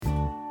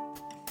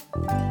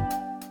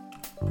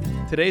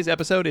Today's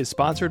episode is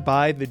sponsored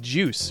by The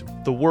Juice,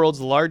 the world's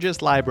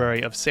largest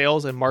library of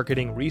sales and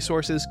marketing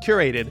resources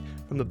curated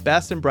from the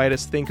best and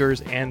brightest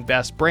thinkers and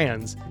best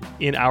brands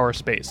in our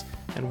space.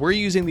 And we're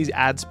using these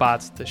ad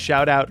spots to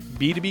shout out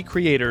B2B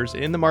creators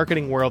in the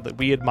marketing world that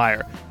we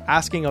admire,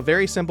 asking a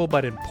very simple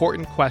but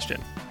important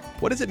question.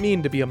 What does it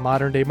mean to be a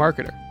modern-day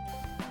marketer?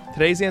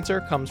 Today's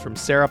answer comes from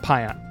Sarah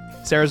Payan.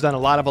 Sarah's done a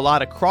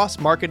lot across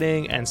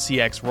marketing and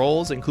CX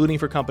roles, including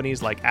for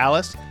companies like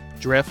Alice,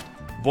 Drift,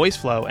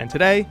 VoiceFlow, and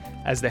today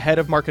as the head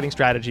of marketing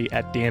strategy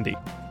at Dandy.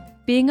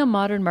 Being a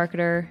modern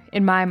marketer,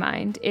 in my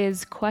mind,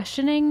 is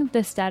questioning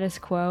the status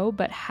quo,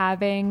 but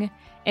having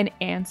an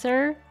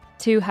answer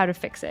to how to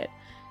fix it.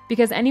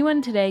 Because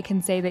anyone today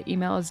can say that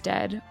email is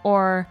dead,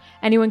 or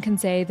anyone can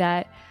say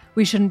that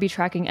we shouldn't be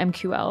tracking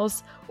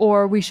MQLs,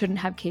 or we shouldn't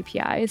have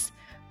KPIs.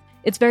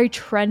 It's very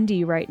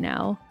trendy right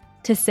now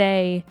to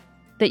say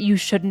that you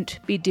shouldn't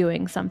be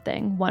doing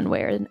something one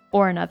way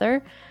or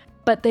another,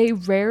 but they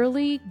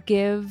rarely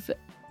give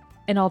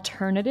an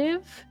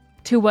alternative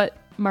to what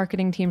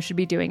marketing teams should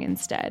be doing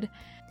instead.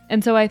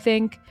 And so I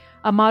think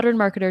a modern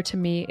marketer to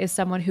me is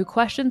someone who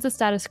questions the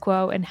status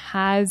quo and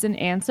has an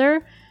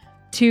answer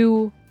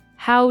to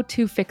how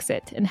to fix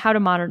it and how to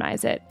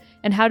modernize it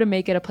and how to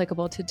make it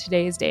applicable to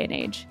today's day and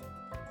age.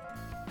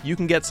 You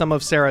can get some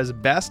of Sarah's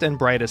best and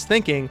brightest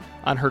thinking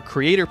on her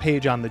creator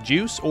page on The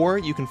Juice, or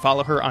you can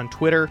follow her on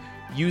Twitter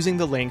using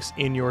the links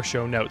in your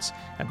show notes.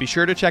 And be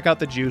sure to check out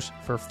The Juice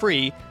for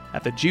free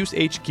at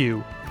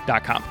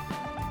thejuicehq.com.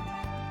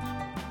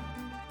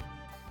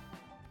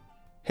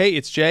 Hey,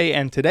 it's Jay,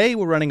 and today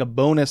we're running a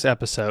bonus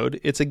episode.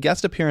 It's a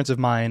guest appearance of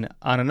mine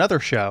on another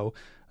show,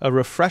 a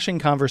refreshing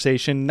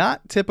conversation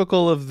not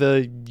typical of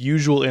the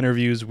usual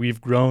interviews we've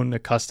grown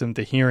accustomed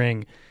to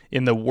hearing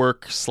in the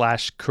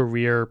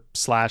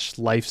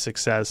work/career/life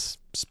success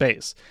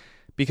space.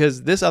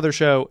 Because this other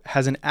show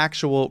has an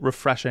actual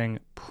refreshing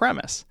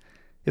premise.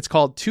 It's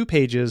called 2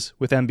 Pages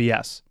with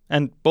MBS,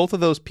 and both of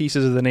those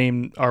pieces of the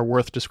name are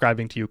worth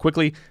describing to you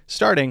quickly,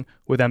 starting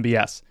with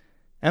MBS.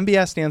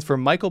 MBS stands for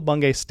Michael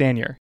Bungay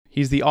Stanier.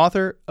 He's the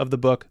author of the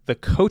book The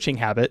Coaching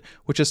Habit,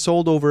 which has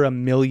sold over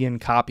 1 million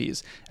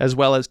copies, as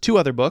well as 2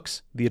 other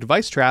books, The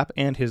Advice Trap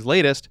and his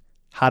latest,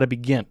 How to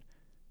Begin.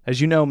 As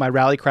you know, my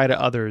rally cry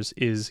to others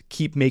is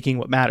keep making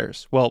what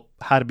matters. Well,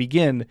 How to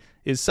Begin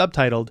is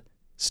subtitled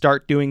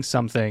Start Doing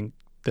Something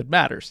That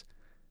Matters.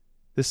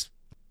 This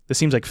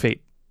seems like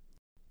fate.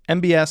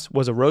 MBS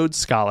was a Rhodes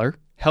Scholar,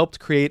 helped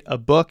create a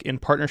book in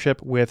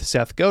partnership with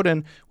Seth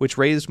Godin, which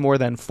raised more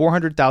than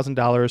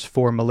 $400,000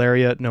 for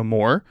Malaria No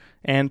More,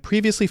 and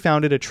previously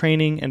founded a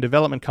training and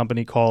development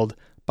company called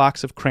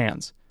Box of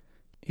Crayons.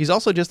 He's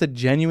also just a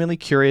genuinely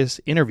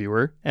curious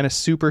interviewer and a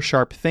super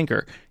sharp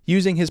thinker,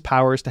 using his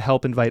powers to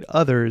help invite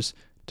others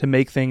to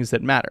make things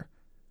that matter.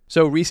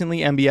 So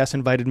recently, MBS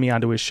invited me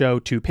onto his show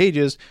 2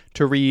 Pages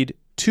to read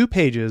 2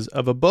 pages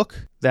of a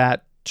book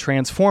that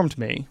transformed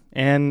me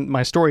and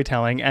my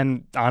storytelling,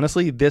 and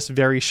honestly, this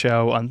very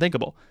show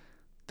Unthinkable.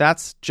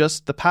 That's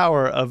just the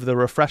power of the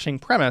refreshing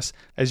premise,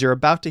 as you're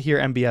about to hear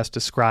MBS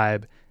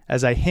describe,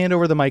 as I hand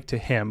over the mic to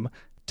him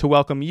to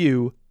welcome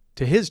you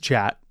to his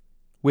chat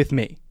with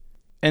me.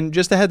 And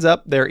just a heads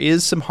up, there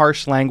is some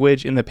harsh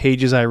language in the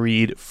pages I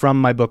read from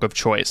my book of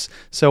choice.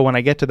 So when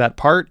I get to that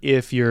part,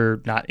 if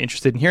you're not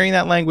interested in hearing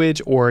that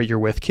language or you're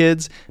with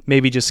kids,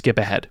 maybe just skip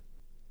ahead.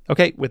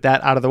 Okay, with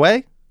that out of the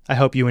way, I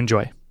hope you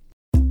enjoy.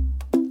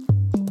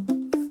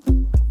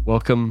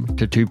 Welcome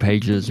to 2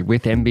 Pages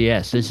with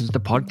MBS. This is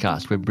the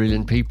podcast where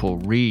brilliant people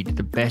read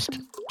the best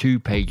 2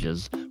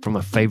 pages from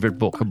a favorite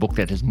book, a book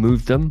that has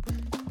moved them,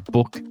 a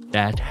book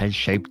that has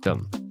shaped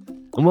them.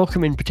 And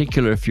welcome in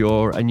particular if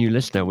you're a new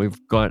listener.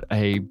 We've got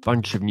a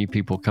bunch of new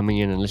people coming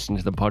in and listening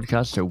to the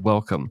podcast, so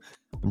welcome.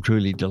 I'm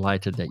truly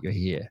delighted that you're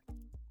here.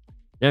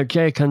 Now,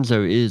 Jay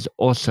Acunzo is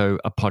also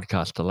a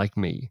podcaster like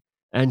me,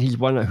 and he's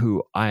one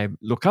who I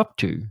look up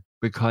to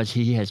because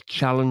he has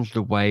challenged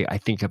the way I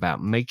think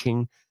about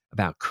making,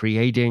 about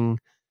creating,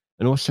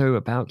 and also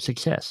about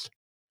success.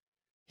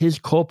 His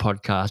core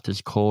podcast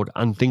is called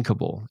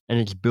Unthinkable, and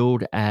it's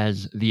billed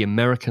as the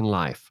American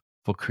life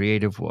for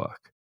creative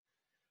work.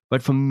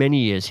 But for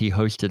many years, he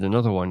hosted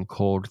another one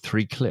called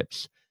 3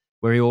 Clips,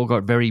 where he all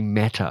got very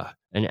meta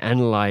and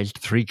analyzed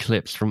 3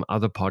 clips from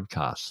other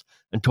podcasts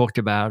and talked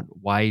about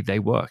why they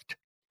worked.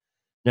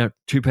 Now,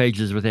 2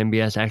 Pages with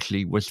MBS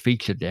actually was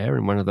featured there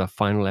in one of the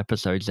final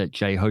episodes that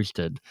Jay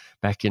hosted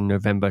back in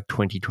November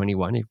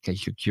 2021, in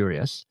case you're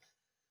curious.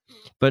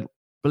 But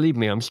believe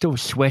me, I'm still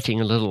sweating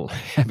a little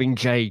having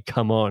Jay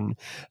come on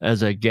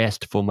as a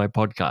guest for my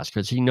podcast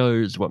because he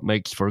knows what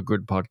makes for a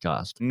good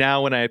podcast.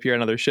 Now when I appear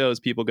on other shows,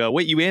 people go,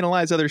 wait, you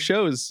analyze other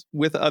shows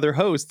with other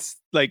hosts?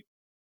 Like,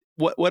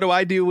 what do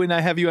I do when I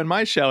have you on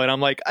my show? And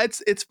I'm like,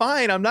 it's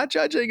fine. I'm not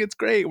judging. It's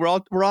great. We're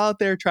all out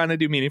there trying to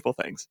do meaningful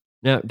things.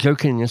 Now,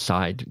 joking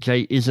aside,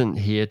 Jay isn't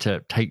here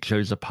to take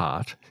shows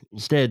apart.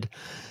 Instead,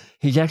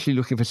 he's actually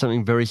looking for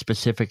something very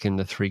specific in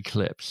the 3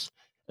 clips.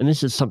 And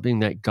this is something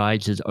that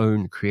guides his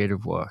own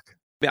creative work.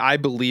 I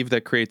believe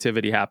that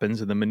creativity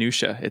happens in the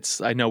minutia.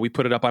 I know we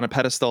put it up on a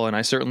pedestal, and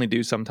I certainly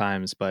do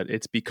sometimes, but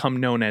it's become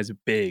known as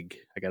big.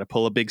 I got to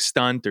pull a big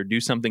stunt or do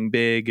something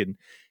big. And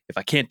if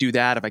I can't do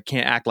that, if I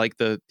can't act like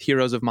the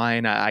heroes of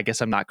mine, I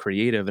guess I'm not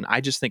creative. And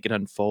I just think it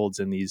unfolds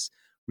in these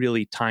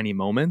really tiny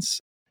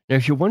moments. Now,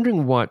 if you're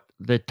wondering what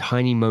the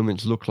tiny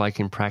moments look like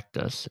in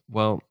practice,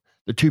 well,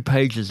 the 2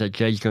 pages that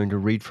Jay's going to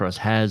read for us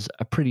has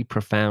a pretty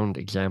profound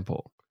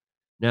example.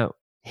 Now,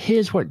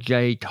 here's what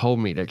Jay told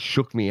me that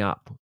shook me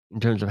up in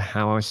terms of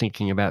how I was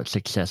thinking about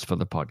success for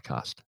the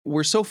podcast.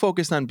 We're so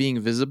focused on being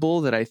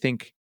visible that I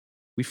think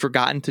we've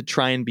forgotten to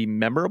try and be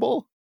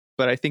memorable,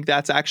 but I think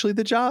that's actually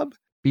the job.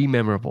 Be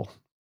memorable.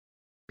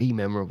 Be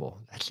memorable.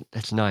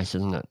 That's nice,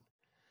 isn't it?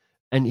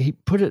 And he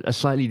put it a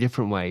slightly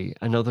different way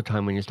another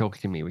time when he was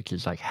talking to me, which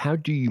is like, how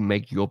do you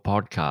make your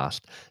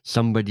podcast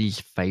somebody's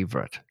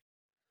favorite?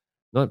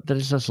 Not that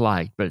it's just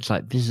liked, but it's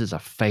like, this is a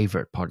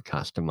favorite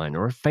podcast of mine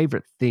or a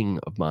favorite thing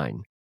of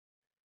mine.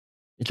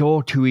 It's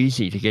all too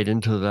easy to get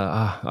into the,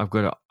 I've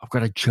got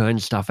to churn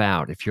stuff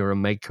out if you're a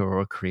maker or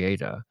a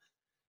creator,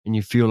 and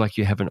you feel like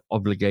you have an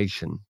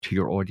obligation to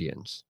your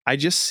audience. I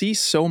just see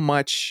so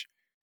much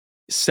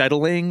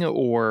settling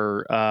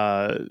or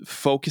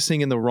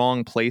focusing in the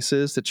wrong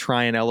places to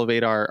try and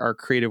elevate our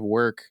creative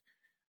work,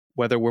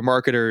 whether we're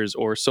marketers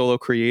or solo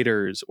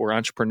creators or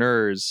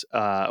entrepreneurs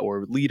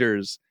or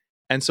leaders.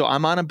 And so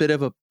I'm on a bit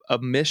of a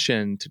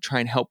mission to try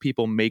and help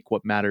people make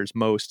what matters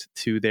most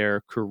to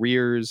their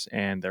careers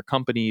and their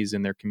companies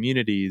and their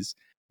communities.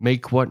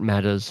 Make what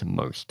matters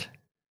most.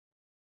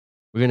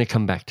 We're going to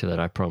come back to that,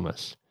 I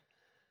promise.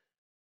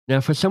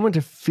 Now, for someone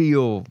to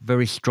feel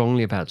very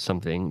strongly about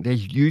something,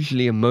 there's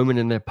usually a moment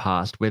in their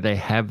past where they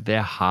have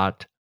their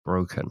heart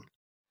broken.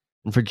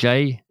 And for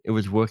Jay, it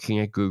was working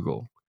at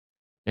Google.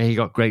 Now, he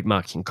got great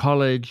marks in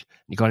college,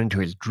 and he got into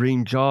his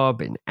dream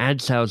job in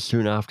ad sales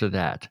soon after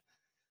that.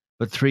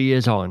 But 3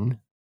 years on,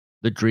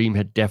 the dream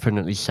had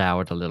definitely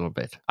soured a little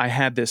bit. I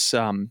had this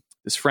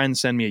friend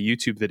send me a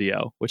YouTube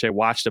video, which I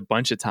watched a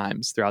bunch of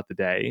times throughout the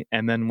day.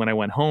 And then when I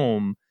went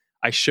home,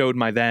 I showed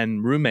my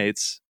then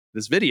roommates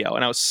this video,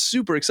 and I was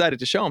super excited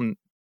to show them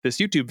this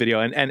YouTube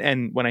video.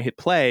 And when I hit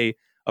play,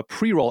 a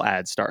pre-roll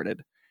ad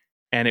started.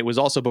 And it was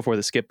also before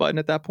the skip button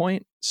at that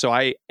point. So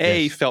I,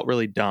 A, felt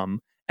really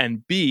dumb,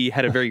 and B,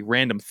 had a very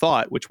random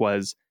thought, which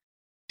was,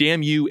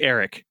 damn you,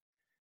 Eric.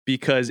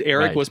 Because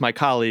Eric was my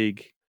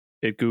colleague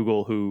at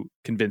Google who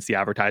convinced the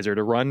advertiser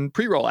to run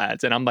pre-roll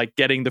ads. And I'm like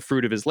getting the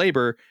fruit of his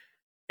labor.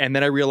 And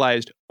then I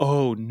realized,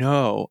 oh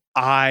no,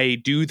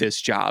 I do this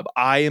job.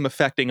 I am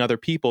affecting other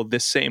people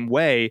this same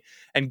way.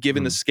 And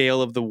given the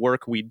scale of the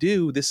work we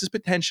do, this is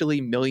potentially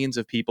millions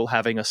of people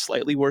having a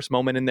slightly worse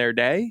moment in their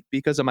day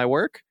because of my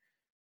work.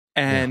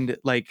 And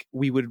like,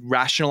 we would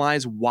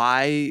rationalize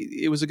why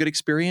it was a good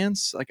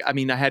experience. Like, I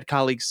mean, I had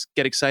colleagues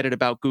get excited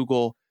about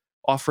Google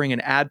offering an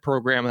ad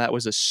program that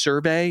was a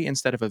survey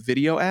instead of a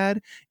video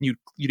ad.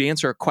 You'd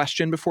answer a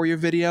question before your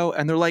video,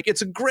 and they're like,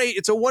 it's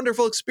a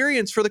wonderful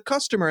experience for the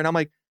customer. And I'm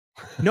like,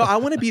 no, I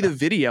want to be the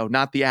video,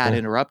 not the ad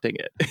interrupting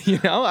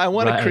it. I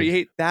want to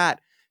create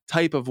that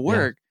type of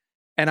work.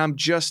 And I'm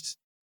just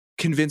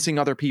convincing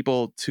other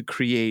people to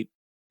create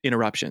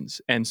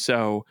interruptions. And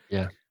so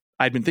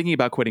I'd been thinking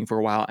about quitting for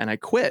a while, and I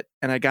quit,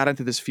 and I got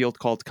into this field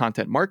called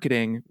content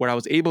marketing, where I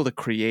was able to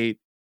create,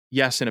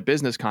 yes, in a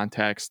business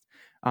context,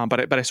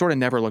 but I sort of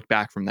never looked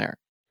back from there.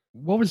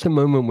 What was the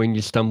moment when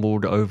you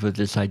stumbled over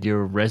this idea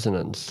of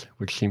resonance,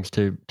 which seems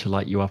to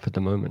light you up at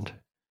the moment?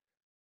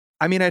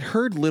 I mean, I'd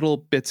heard little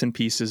bits and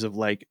pieces of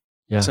like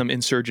some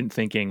insurgent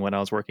thinking when I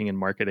was working in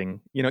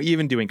marketing.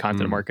 Even doing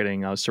content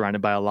marketing, I was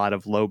surrounded by a lot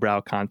of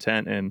lowbrow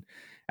content and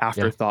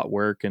afterthought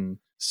work and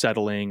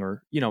settling,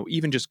 or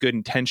even just good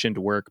intentioned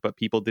work, but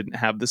people didn't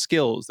have the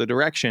skills, the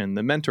direction,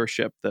 the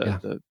mentorship,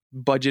 the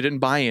budget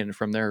and buy-in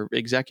from their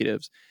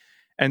executives.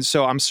 And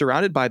so I'm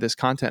surrounded by this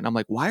content, and I'm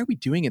like, why are we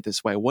doing it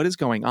this way? What is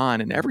going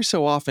on? And every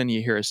so often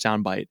you hear a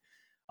soundbite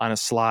on a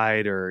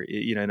slide or,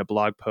 in a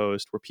blog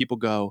post where people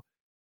go,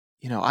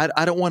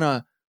 I don't want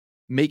to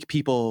make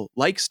people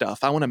like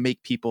stuff. I want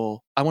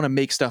to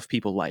make stuff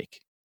people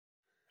like.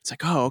 It's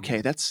like, oh,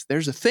 okay,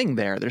 there's a thing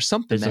there. There's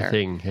something there. There's a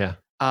thing, yeah.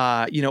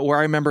 Or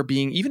I remember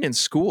being, even in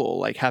school,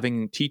 like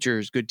having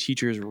good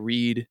teachers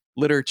read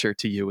literature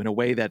to you in a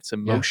way that's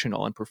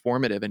emotional and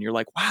performative. And you're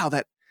like, wow,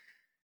 that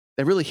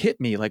really hit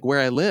me, like where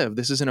I live.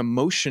 This is an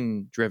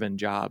emotion-driven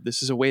job.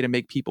 This is a way to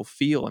make people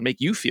feel and make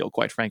you feel,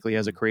 quite frankly,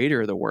 as a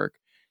creator of the work.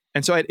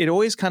 And so it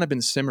always kind of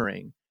been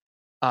simmering.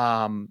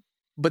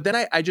 But then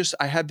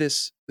I had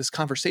this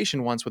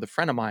conversation once with a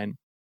friend of mine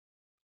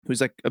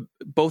who's like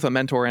both a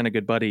mentor and a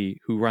good buddy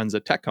who runs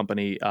a tech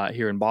company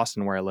here in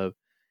Boston where I live.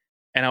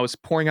 And I was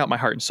pouring out my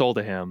heart and soul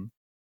to him.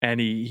 And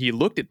he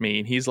looked at me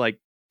and he's like,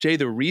 Jay,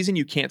 the reason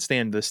you can't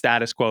stand the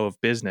status quo of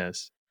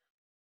business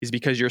is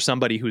because you're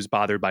somebody who's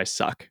bothered by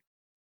suck.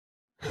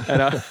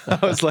 And I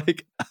was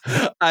like,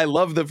 I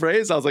love the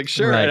phrase. I was like,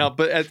 sure. Right.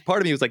 But as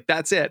part of me was like,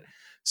 that's it.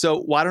 So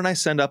why don't I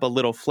send up a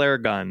little flare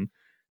gun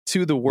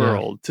to the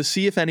world to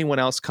see if anyone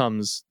else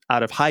comes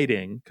out of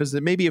hiding? Because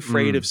they may be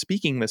afraid of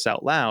speaking this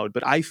out loud,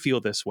 but I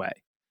feel this way.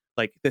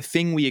 Like the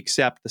thing we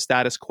accept, the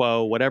status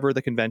quo, whatever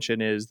the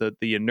convention is, the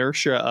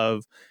inertia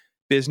of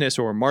business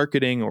or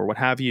marketing or what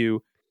have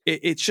you,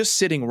 it's just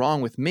sitting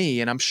wrong with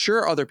me. And I'm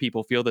sure other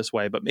people feel this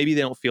way, but maybe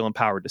they don't feel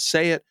empowered to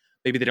say it.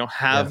 Maybe they don't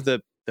have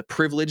the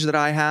privilege that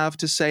I have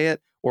to say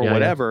it or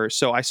whatever.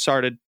 So I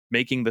started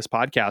making this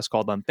podcast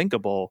called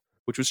Unthinkable,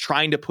 which was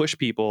trying to push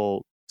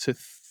people to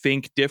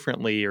think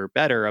differently or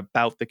better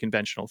about the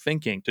conventional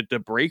thinking, to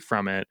break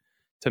from it,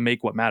 to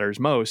make what matters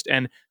most.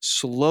 And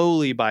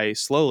slowly,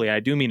 I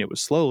do mean it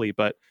was slowly,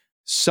 but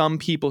some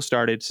people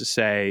started to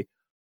say,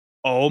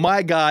 oh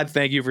my God,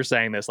 thank you for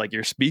saying this. Like,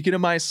 you're speaking to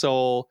my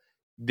soul.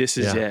 This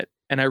is it.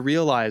 And I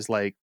realized,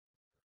 like,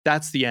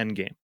 that's the end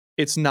game.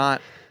 It's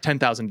not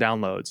 10,000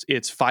 downloads.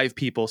 It's 5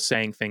 people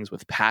saying things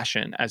with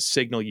passion as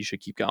signal you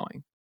should keep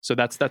going. So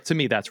that to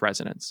me, that's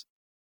resonance.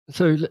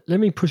 So let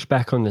me push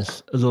back on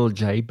this a little,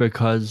 Jay,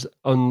 because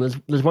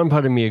there's one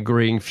part of me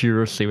agreeing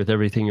furiously with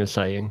everything you're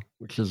saying,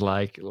 which is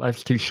like,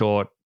 life's too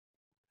short,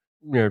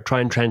 try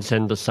and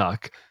transcend the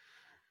suck.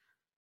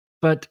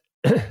 But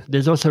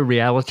there's also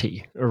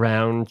reality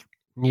around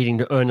needing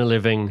to earn a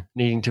living,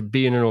 needing to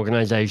be in an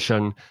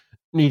organization,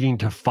 needing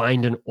to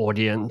find an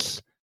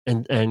audience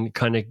and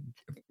kind of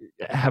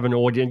have an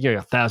audience,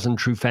 1,000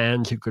 true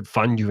fans who could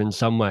fund you in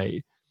some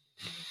way.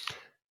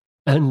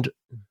 And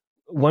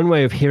one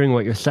way of hearing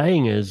what you're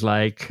saying is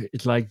like,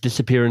 it's like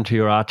disappear into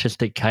your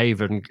artistic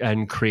cave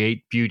and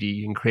create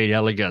beauty and create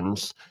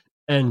elegance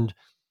and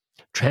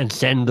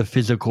transcend the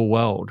physical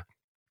world.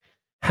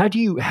 How do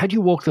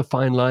you walk the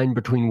fine line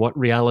between what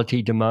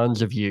reality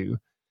demands of you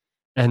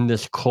and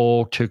this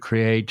call to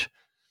create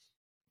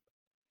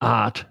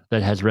art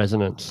that has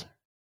resonance?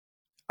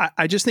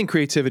 I just think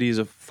creativity is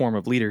a form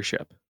of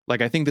leadership.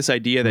 Like, I think this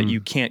idea that you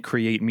can't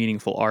create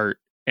meaningful art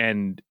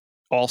and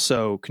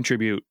also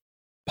contribute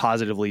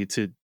positively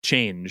to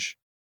change,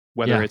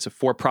 whether it's a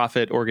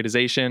for-profit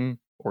organization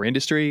or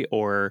industry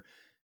or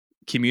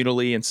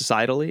communally and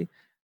societally.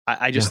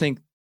 I just think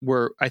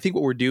what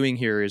we're doing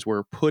here is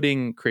we're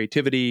putting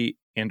creativity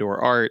and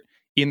or art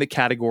in the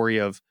category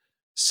of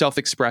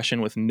self-expression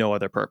with no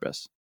other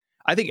purpose.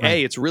 I think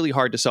it's really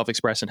hard to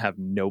self-express and have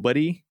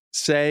nobody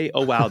say,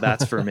 oh wow,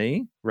 that's for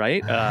me,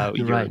 right?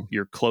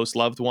 Your close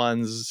loved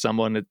ones,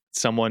 someone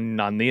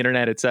on the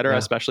internet, et cetera,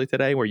 especially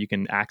today where you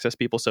can access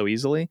people so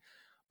easily.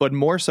 But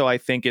more so, I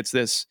think it's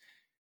this,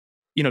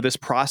 this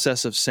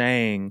process of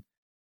saying,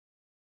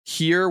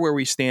 here where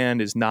we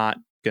stand is not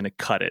going to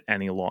cut it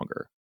any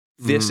longer.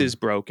 This is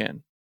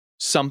broken.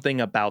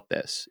 Something about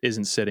this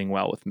isn't sitting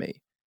well with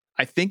me.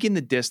 I think in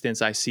the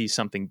distance, I see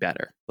something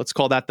better. Let's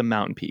call that the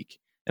mountain peak.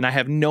 And I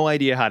have no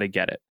idea how to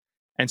get it.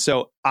 And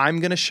so I'm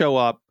going to show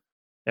up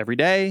every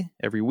day,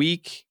 every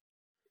week,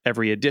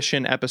 every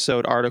edition,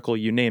 episode, article,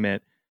 you name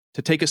it,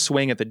 to take a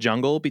swing at the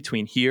jungle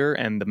between here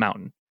and the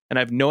mountain. And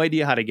I have no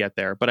idea how to get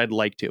there, but I'd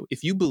like to.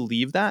 If you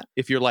believe that,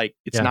 if you're like,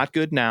 it's not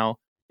good now,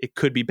 it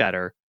could be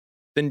better,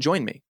 then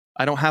join me.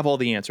 I don't have all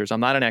the answers. I'm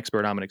not an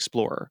expert. I'm an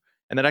explorer.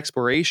 And that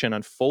exploration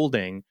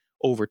unfolding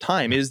over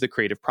time is the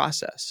creative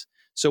process.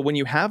 So when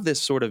you have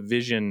this sort of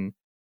vision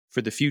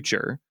for the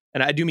future,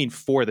 and I do mean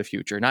for the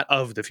future, not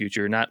of the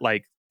future, not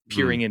like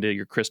peering into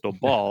your crystal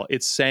ball.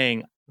 It's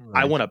saying,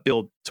 I want to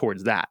build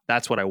towards that.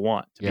 That's what I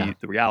want to be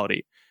the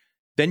reality.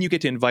 Then you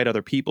get to invite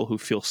other people who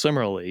feel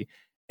similarly.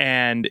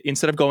 And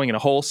instead of going in a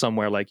hole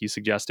somewhere, like you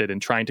suggested,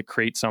 and trying to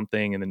create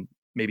something and then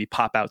maybe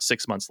pop out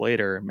 6 months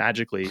later,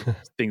 magically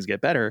things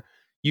get better,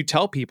 you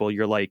tell people,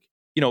 you're like,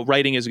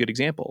 writing is a good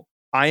example.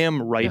 I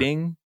am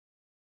writing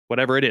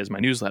whatever it is, my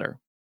newsletter,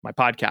 my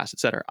podcast, et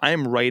cetera. I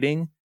am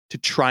writing to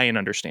try and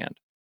understand.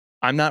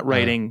 I'm not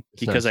writing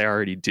because I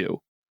already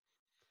do.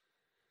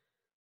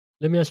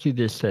 Let me ask you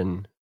this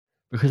then,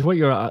 because what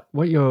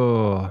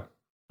you're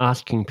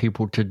asking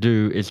people to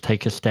do is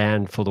take a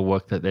stand for the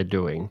work that they're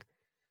doing,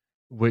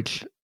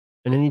 and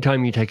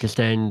anytime you take a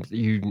stand,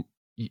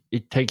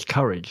 it takes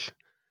courage.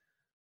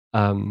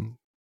 And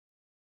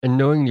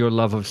knowing your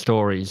love of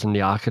stories and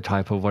the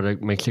archetype of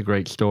what makes a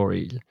great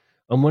story,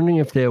 I'm wondering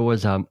if there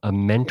was a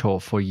mentor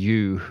for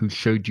you who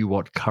showed you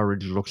what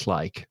courage looks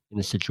like in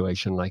a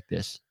situation like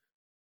this.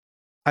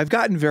 I've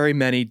gotten very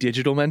many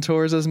digital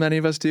mentors, as many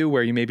of us do,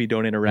 where you maybe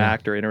don't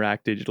interact or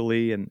interact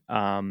digitally. And,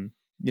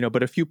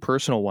 but a few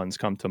personal ones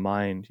come to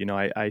mind.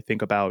 I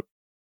think about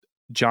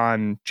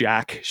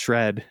Jack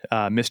Shred,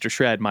 Mr.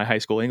 Shred, my high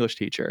school English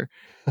teacher,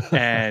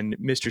 and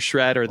Mr.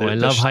 Shred. I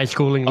love high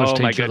school English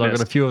teachers. I've got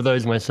a few of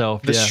those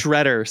myself. The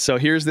shredder. So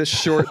here's this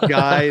short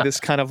guy, this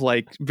kind of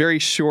like very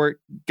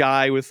short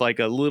guy with like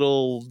a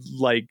little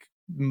like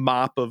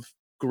mop of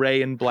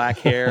gray and black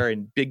hair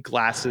and big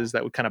glasses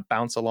that would kind of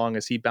bounce along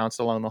as he bounced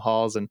along the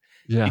halls. And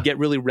he'd get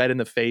really red in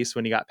the face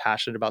when he got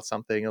passionate about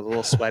something, a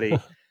little sweaty.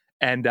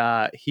 And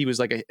he was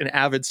like an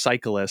avid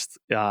cyclist.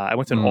 I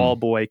went to an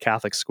all-boy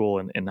Catholic school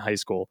in high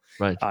school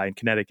in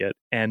Connecticut.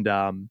 And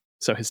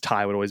so his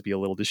tie would always be a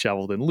little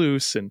disheveled and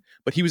loose.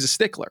 But he was a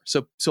stickler.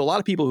 So a lot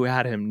of people who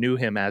had him knew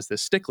him as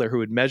this stickler who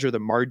would measure the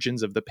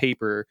margins of the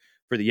paper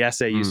for the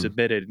essay you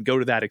submitted and go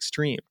to that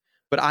extreme.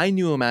 But I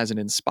knew him as an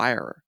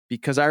inspirer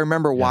because I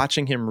remember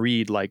watching him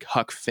read like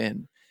Huck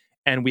Finn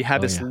And we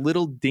had this yeah.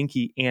 little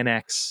dinky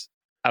annex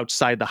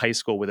outside the high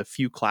school with a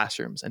few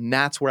classrooms. And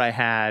that's where I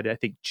had, I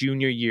think,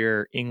 junior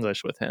year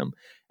English with him.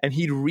 And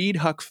he'd read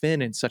Huck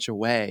Finn in such a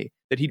way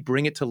that he'd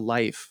bring it to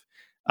life.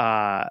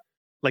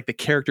 Like the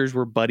characters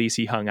were buddies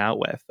he hung out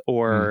with,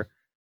 or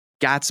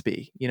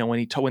Gatsby,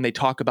 when they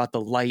talk about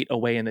the light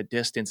away in the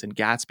distance in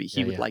Gatsby,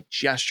 he would like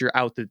gesture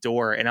out the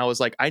door. And I was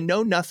like, I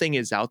know nothing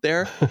is out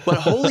there, but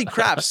holy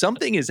crap,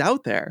 something is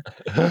out there.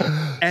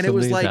 And it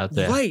was like,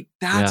 right,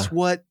 that's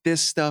what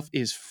this stuff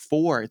is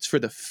for. It's for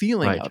the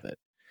feeling of it.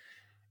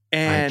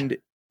 And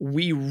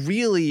we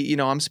really,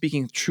 I'm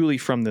speaking truly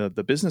from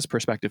the business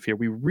perspective here.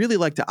 We really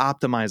like to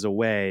optimize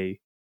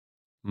away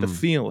the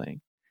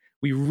feeling.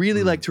 We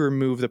really like to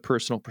remove the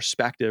personal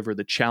perspective or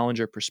the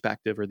challenger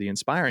perspective or the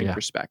inspiring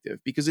perspective,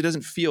 because it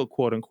doesn't feel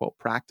quote unquote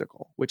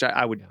practical, which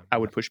I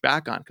would push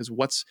back on, because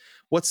what's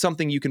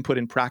something you can put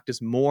in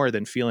practice more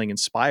than feeling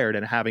inspired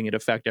and having it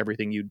affect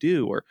everything you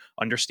do, or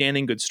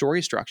understanding good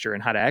story structure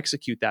and how to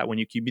execute that when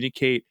you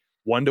communicate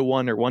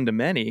one-to-one or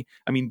one-to-many.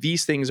 I mean,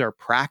 these things are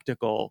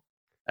practical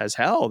as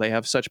hell. They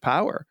have such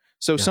power.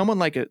 So someone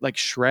like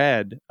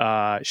Shred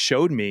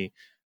showed me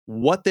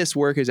what this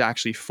work is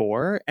actually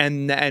for.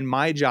 And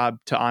my job,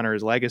 to honor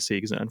his legacy,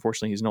 because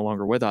unfortunately he's no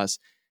longer with us,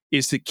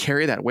 is to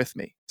carry that with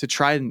me, to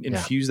try and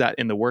infuse that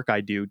in the work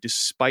I do,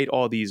 despite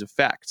all these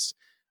effects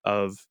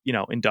of,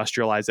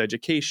 industrialized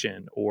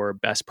education or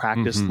best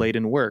practice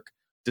laden work.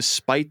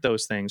 Despite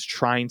those things,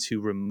 trying to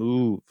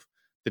remove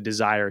the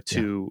desire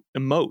to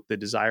emote, the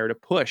desire to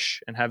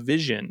push and have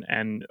vision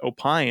and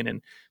opine,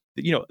 and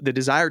the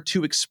desire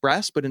to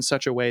express, but in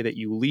such a way that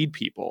you lead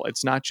people.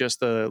 It's not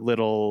just a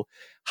little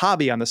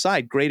hobby on the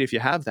side. Great if you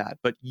have that,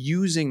 but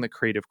using the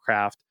creative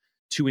craft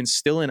to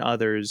instill in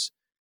others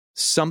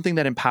something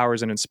that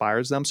empowers and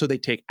inspires them so they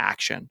take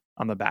action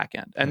on the back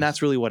end. And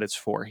that's really what it's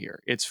for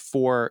here. It's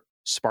for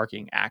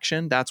sparking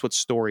action. That's what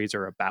stories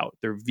are about.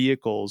 They're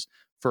vehicles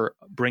for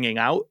bringing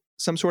out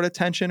some sort of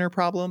tension or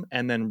problem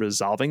and then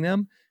resolving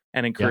them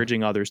and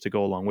encouraging others to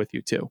go along with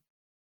you too.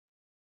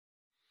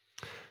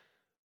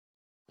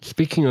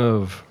 Speaking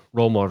of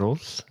role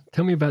models,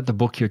 tell me about the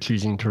book you're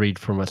choosing to read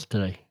from us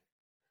today.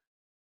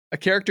 A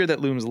character that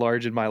looms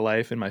large in my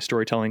life, in my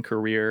storytelling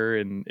career,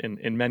 and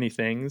in many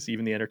things,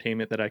 even the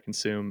entertainment that I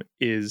consume,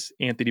 is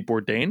Anthony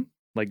Bourdain,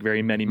 like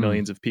very many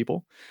millions of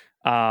people.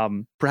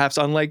 Perhaps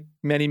unlike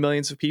many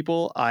millions of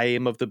people, I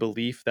am of the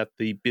belief that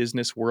the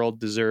business world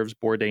deserves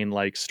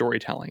Bourdain-like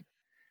storytelling.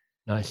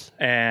 Nice.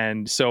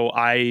 And so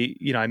I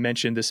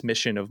mentioned this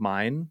mission of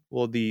mine.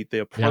 Well, the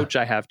approach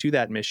I have to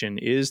that mission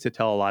is to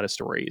tell a lot of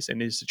stories,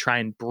 and is to try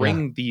and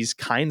bring these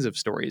kinds of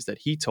stories that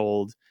he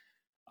told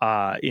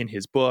in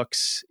his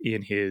books,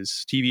 in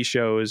his TV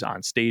shows,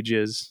 on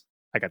stages.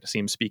 I got to see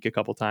him speak a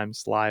couple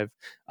times live.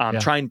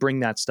 Try and bring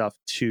that stuff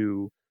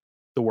to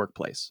the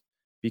workplace,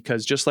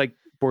 because just like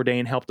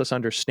Bourdain helped us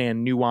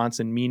understand nuance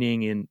and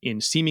meaning in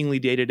seemingly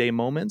day-to-day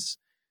moments,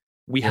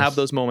 we have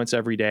those moments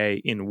every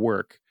day in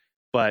work.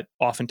 But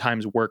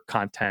oftentimes work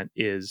content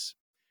is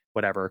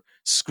whatever,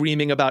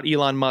 screaming about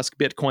Elon Musk,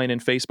 Bitcoin, and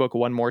Facebook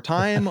one more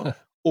time,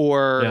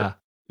 or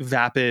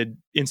vapid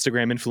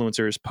Instagram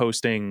influencers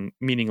posting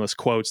meaningless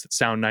quotes that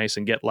sound nice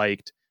and get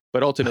liked,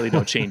 but ultimately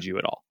don't change you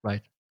at all. Right.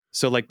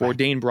 So like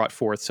Bourdain brought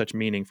forth such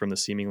meaning from the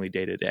seemingly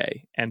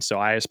day-to-day. And so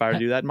I aspire to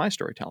do that in my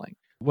storytelling.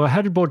 Well,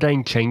 how did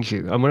Bourdain change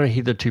you? I'm going to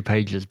hear the 2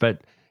 pages,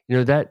 but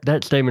that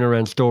statement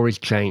around stories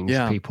change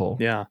people.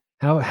 Yeah.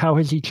 How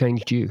has he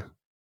changed you?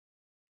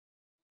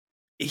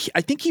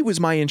 I think he was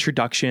my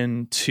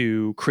introduction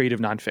to creative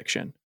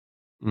nonfiction.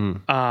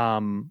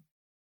 Not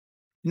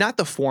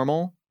the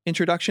formal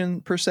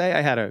introduction per se.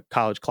 I had a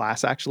college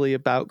class actually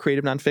about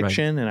creative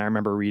nonfiction, and I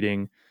remember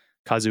reading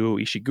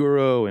Kazuo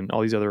Ishiguro and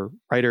all these other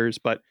writers,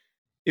 but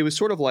it was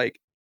sort of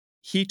like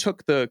he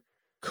took the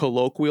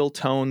colloquial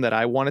tone that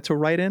I wanted to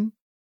write in,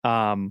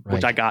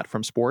 which I got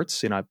from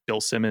sports,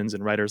 Bill Simmons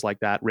and writers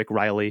like that, Rick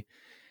Riley,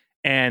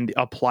 and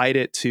applied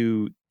it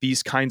to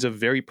these kinds of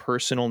very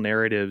personal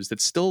narratives that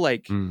still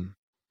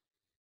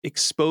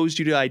exposed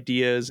you to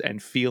ideas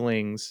and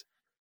feelings.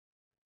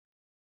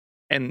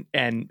 And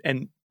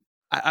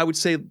I would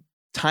say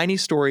tiny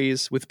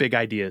stories with big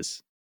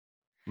ideas.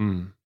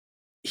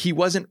 He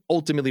wasn't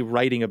ultimately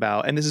writing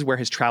about, and this is where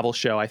his travel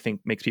show, I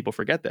think, makes people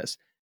forget this.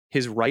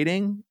 His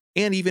writing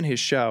and even his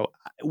show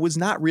was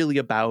not really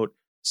about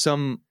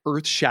some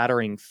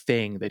earth-shattering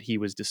thing that he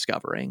was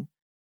discovering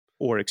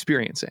or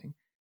experiencing.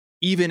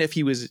 Even if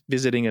he was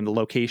visiting a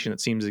location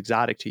that seems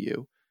exotic to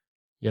you.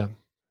 Yeah.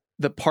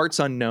 The Parts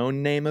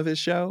Unknown name of his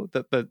show,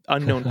 the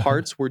unknown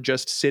parts, were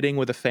just sitting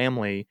with a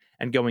family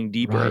and going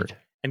deeper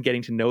and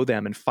getting to know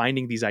them and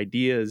finding these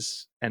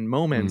ideas and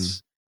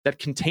moments that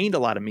contained a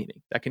lot of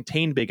meaning, that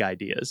contained big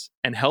ideas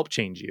and helped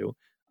change you.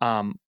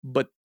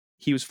 But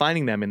he was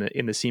finding them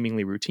in the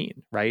seemingly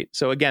routine, right?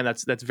 So again,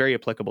 that's very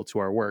applicable to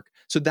our work.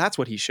 So that's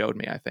what he showed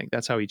me, I think.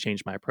 That's how he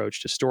changed my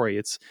approach to story.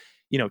 It's,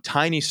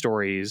 tiny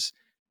stories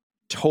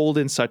told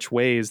in such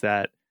ways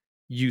that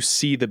you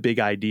see the big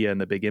idea and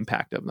the big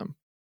impact of them.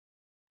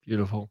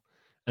 Beautiful.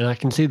 And I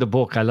can see the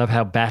book. I love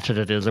how battered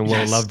it is and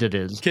well loved it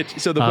is.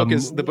 So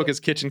the book is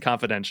Kitchen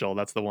Confidential.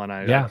 That's the one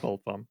I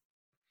pulled from.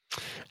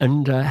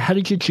 And how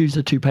did you choose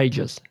the 2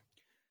 pages?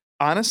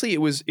 Honestly, it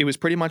was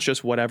pretty much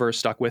just whatever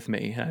stuck with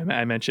me.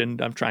 I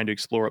mentioned I'm trying to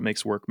explore what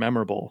makes work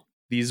memorable.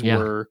 These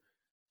were,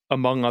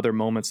 among other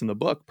moments in the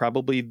book,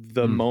 probably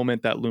the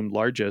moment that loomed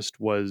largest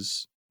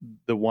was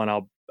the one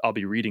I'll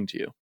be reading to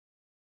you.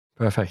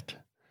 Perfect.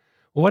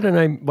 Well, why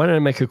don't I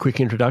make a quick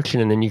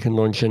introduction and then you can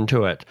launch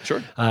into it? Sure.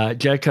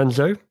 Jay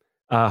Kunzo,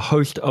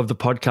 host of the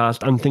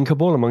podcast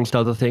Unthinkable, amongst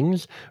other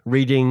things,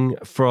 reading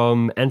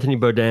from Anthony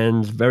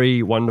Bourdain's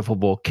very wonderful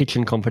book,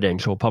 Kitchen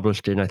Confidential,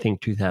 published in, I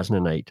think,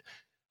 2008.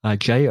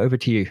 Jay, over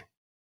to you.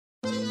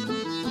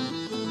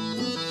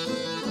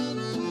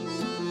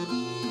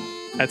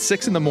 At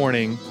 6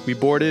 a.m, we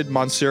boarded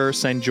Monsieur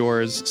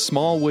Saint-Jean's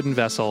small wooden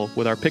vessel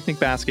with our picnic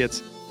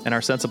baskets and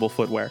our sensible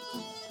footwear.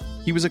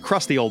 He was a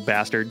crusty old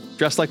bastard,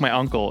 dressed like my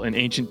uncle in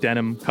ancient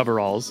denim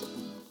coveralls,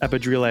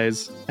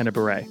 epadrilles, and a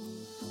beret.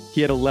 He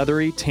had a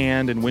leathery,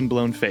 tanned, and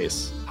windblown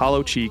face,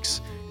 hollow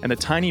cheeks, and the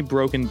tiny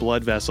broken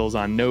blood vessels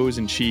on nose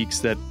and cheeks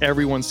that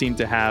everyone seemed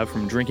to have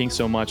from drinking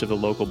so much of the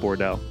local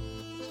Bordeaux.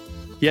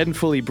 He hadn't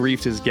fully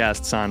briefed his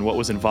guests on what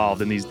was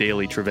involved in these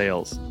daily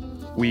travails.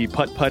 We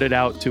putt-putted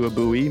out to a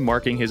buoy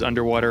marking his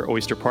underwater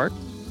oyster park,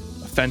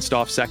 a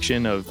fenced-off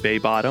section of Bay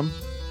Bottom,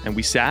 and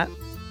we sat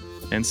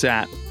and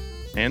sat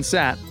and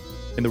sat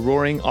in the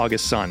roaring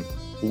August sun,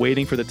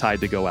 waiting for the tide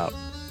to go out.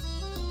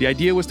 The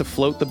idea was to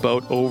float the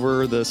boat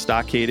over the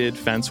stockaded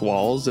fence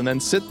walls and then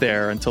sit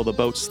there until the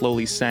boat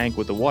slowly sank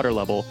with the water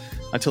level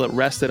until it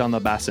rested on the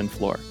basin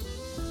floor.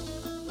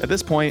 At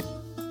this point,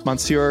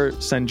 Monsieur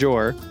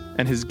Saint-Jean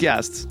and his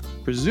guests,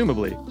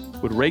 presumably,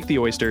 would rake the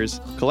oysters,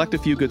 collect a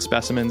few good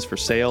specimens for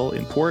sale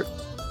in port,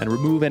 and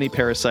remove any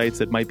parasites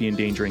that might be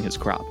endangering his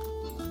crop.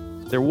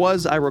 There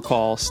was, I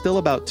recall, still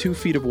about 2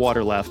 feet of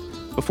water left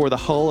before the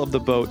hull of the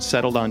boat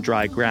settled on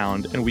dry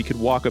ground and we could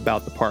walk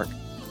about the park.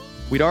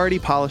 We'd already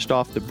polished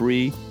off the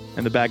brie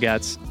and the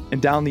baguettes and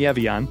down the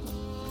Evian,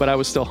 but I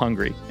was still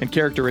hungry and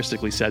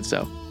characteristically said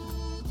so.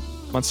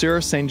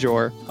 Monsieur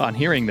Saint-Jean, on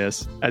hearing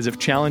this, as if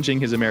challenging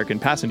his American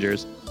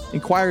passengers,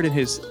 inquired in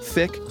his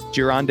thick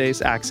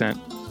Gironde accent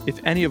if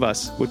any of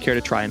us would care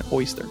to try an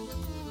oyster.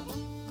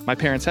 My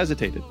parents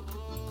hesitated.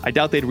 I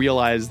doubt they'd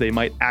realize they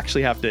might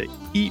actually have to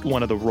eat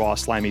one of the raw,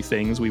 slimy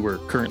things we were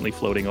currently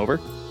floating over.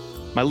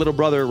 My little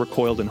brother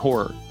recoiled in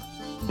horror.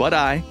 But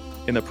I,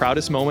 in the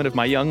proudest moment of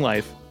my young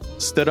life,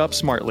 stood up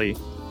smartly,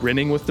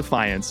 grinning with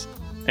defiance,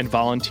 and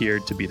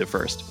volunteered to be the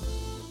first.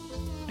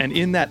 And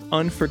in that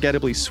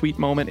unforgettably sweet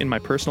moment in my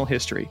personal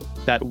history,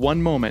 that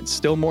one moment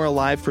still more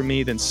alive for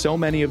me than so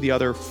many of the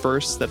other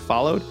firsts that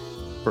followed,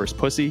 first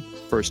pussy,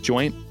 first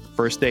joint,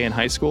 first day in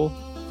high school,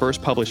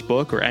 first published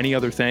book, or any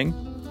other thing,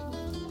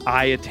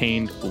 I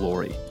attained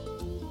glory.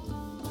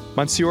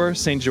 Monsieur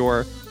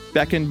Saint-Jean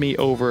beckoned me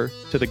over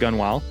to the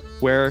gunwale,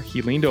 where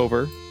he leaned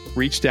over,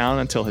 reached down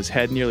until his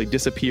head nearly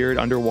disappeared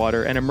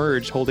underwater and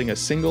emerged holding a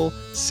single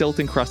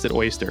silt-encrusted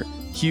oyster,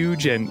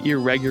 huge and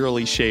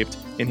irregularly shaped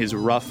in his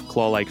rough,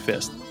 claw-like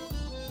fist.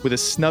 With a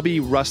snubby,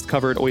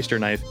 rust-covered oyster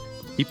knife,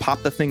 he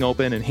popped the thing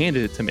open and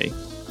handed it to me,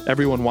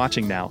 everyone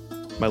watching now,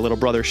 my little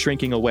brother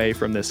shrinking away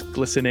from this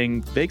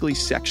glistening, vaguely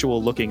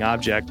sexual-looking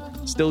object,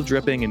 still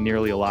dripping and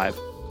nearly alive.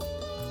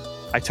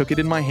 I took it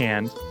in my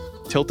hand,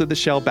 tilted the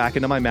shell back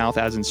into my mouth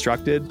as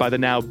instructed by the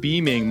now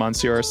beaming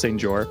Monsieur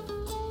Saint-Jean,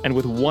 and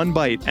with one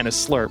bite and a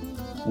slurp,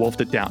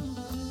 wolfed it down.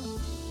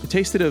 It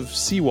tasted of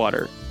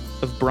seawater,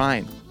 of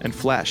brine and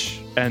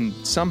flesh, and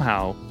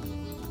somehow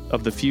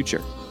of the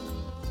future.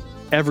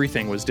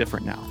 Everything was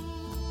different now.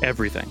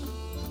 Everything.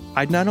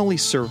 I'd not only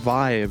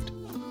survived,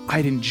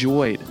 I'd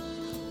enjoyed.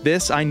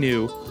 This, I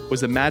knew, was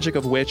the magic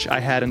of which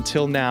I had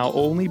until now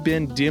only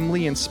been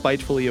dimly and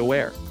spitefully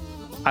aware.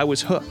 I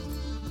was hooked.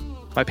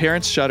 My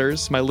parents'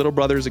 shudders, my little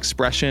brother's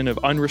expression of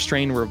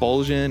unrestrained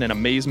revulsion and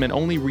amazement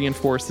only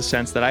reinforced the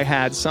sense that I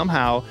had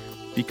somehow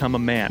become a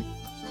man.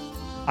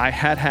 I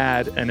had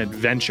had an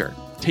adventure,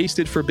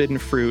 tasted forbidden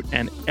fruit,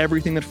 and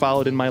everything that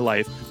followed in my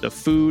life, the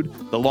food,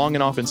 the long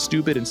and often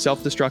stupid and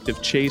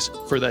self-destructive chase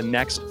for the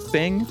next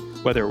thing,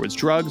 whether it was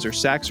drugs or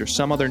sex or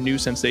some other new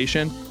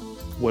sensation,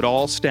 would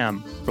all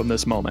stem from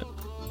this moment.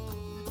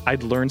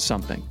 I'd learned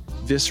something,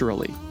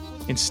 viscerally,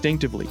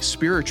 instinctively,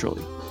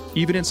 spiritually,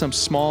 even in some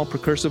small,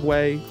 precursive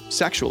way,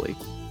 sexually,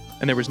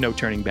 and there was no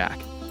turning back.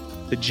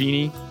 The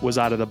genie was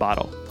out of the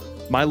bottle.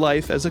 My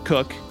life as a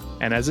cook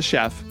and as a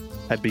chef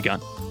had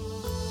begun.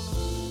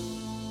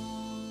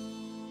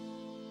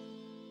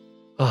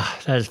 Oh,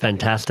 that is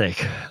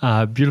fantastic.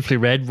 Beautifully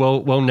read,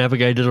 well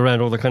navigated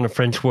around all the kind of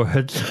French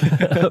words.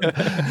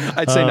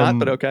 I'd say not,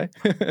 but okay.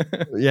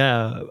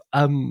 Yeah.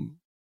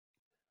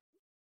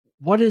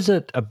 What is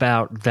it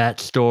about that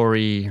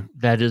story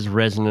that is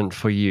resonant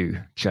for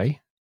you,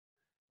 Jay?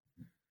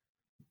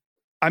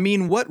 I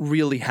mean, what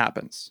really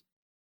happens?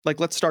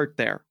 Like, let's start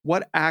there.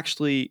 What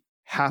actually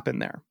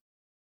happened there?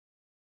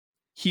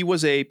 He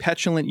was a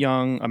petulant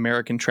young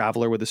American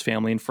traveler with his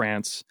family in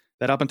France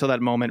that up until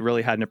that moment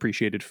really hadn't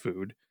appreciated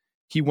food.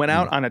 He went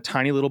out on a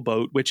tiny little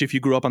boat, which if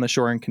you grew up on the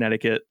shore in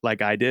Connecticut,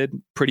 like I did,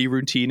 pretty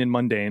routine and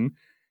mundane.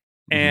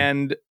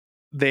 And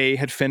they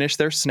had finished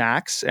their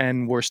snacks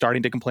and were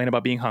starting to complain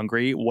about being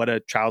hungry. What a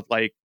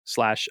childlike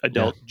 /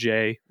 adult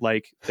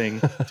J-like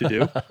thing to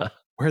do.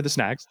 Where are the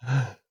snacks?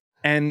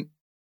 And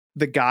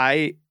the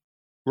guy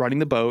running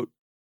the boat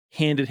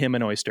handed him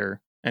an oyster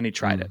and he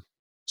tried it.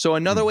 So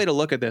another way to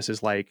look at this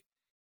is like,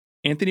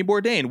 Anthony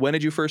Bourdain, when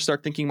did you first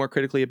start thinking more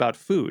critically about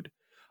food?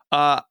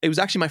 It was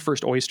actually my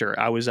first oyster.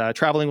 I was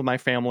traveling with my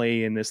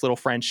family in this little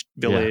French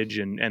village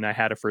and I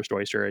had a first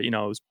oyster. You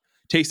know, it was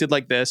tasted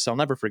like this. I'll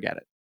never forget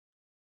it.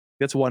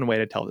 That's one way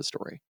to tell the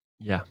story.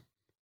 Yeah.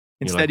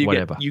 Instead,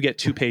 you get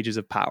 2 pages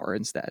of power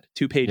instead.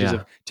 2 pages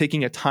of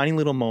taking a tiny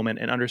little moment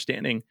and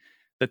understanding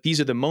that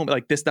these are the moments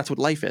like this. That's what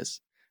life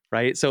is,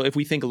 right? So if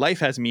we think life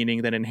has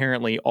meaning, then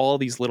inherently all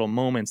these little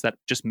moments that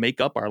just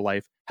make up our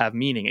life have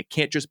meaning. It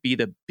can't just be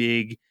the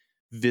big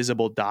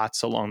visible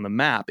dots along the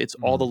map. It's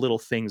all the little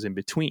things in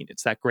between.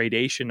 It's that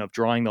gradation of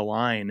drawing the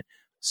line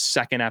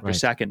second after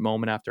second,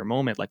 moment after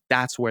moment. Like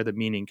that's where the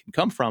meaning can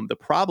come from. The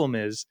problem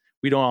is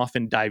we don't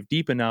often dive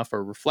deep enough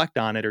or reflect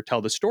on it or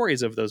tell the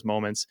stories of those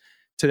moments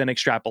to then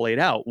extrapolate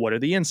out. What are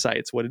the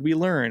insights? What did we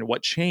learn?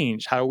 What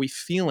changed? How are we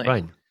feeling?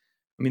 Right.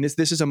 I mean,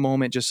 this is a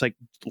moment just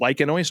like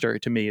an oyster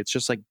to me. It's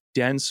just like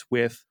dense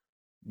with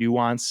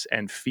nuance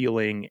and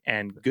feeling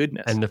and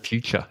goodness. And the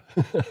future.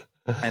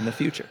 And the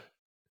future.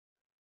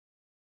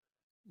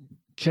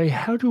 Jay,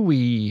 how do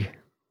we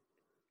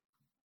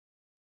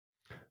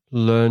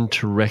learn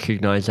to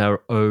recognize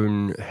our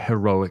own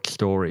heroic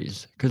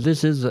stories? Because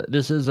this is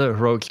a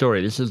heroic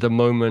story. This is the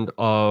moment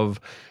of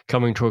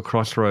coming to a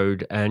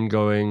crossroad and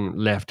going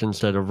left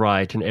instead of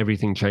right, and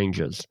everything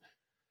changes.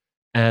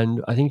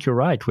 And I think you're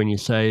right when you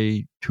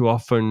say too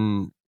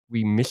often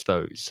we miss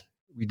those.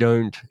 We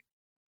don't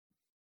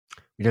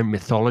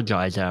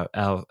mythologize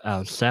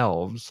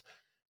ourselves,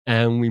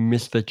 and we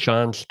miss the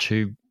chance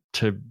to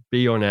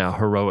be on our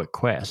heroic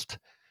quest.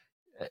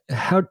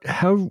 How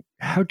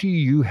do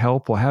you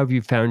help, or how have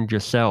you found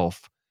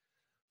yourself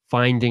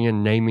finding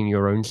and naming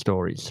your own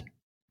stories?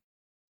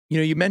 You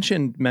know, you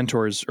mentioned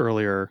mentors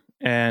earlier,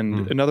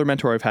 and another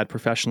mentor I've had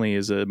professionally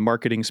is a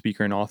marketing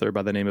speaker and author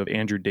by the name of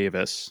Andrew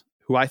Davis,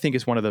 who I think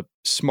is one of the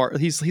smart.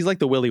 He's like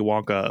the Willy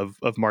Wonka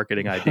of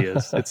marketing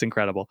ideas. It's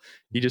incredible.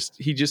 He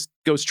just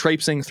goes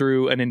traipsing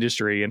through an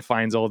industry and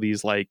finds all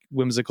these like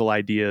whimsical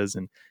ideas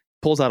and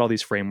pulls out all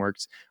these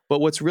frameworks.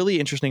 But what's really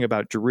interesting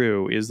about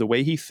Drew is the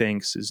way he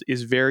thinks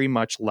is very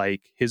much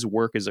like his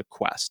work is a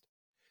quest.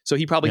 So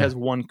he probably has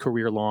one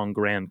career-long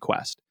grand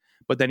quest,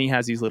 but then he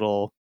has these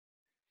little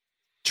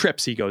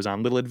trips he goes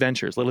on, little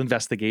adventures, little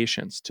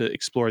investigations to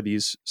explore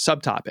these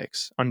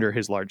subtopics under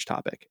his large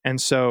topic.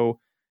 And so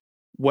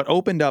what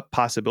opened up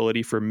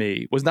possibility for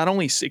me was not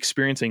only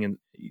experiencing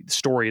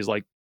stories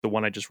like the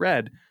one I just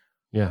read,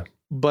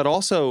 but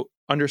also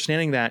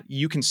understanding that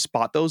you can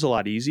spot those a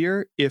lot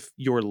easier if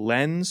your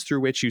lens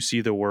through which you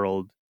see the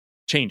world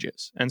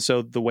changes. And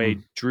so the way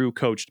Drew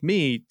coached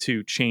me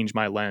to change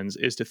my lens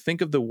is to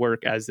think of the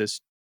work as this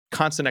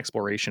constant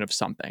exploration of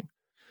something,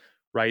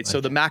 right?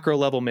 So the macro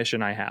level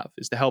mission I have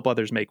is to help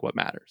others make what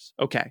matters.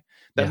 Okay.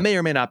 That may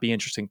or may not be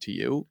interesting to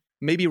you.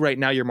 Maybe right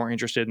now you're more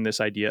interested in this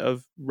idea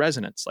of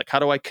resonance. Like, how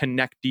do I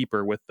connect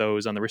deeper with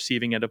those on the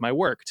receiving end of my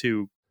work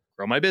to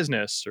grow my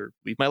business or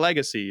leave my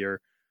legacy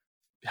or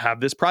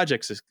have this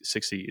project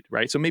succeed,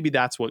 right? So maybe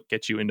that's what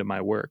gets you into my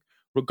work.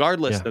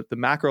 Regardless, the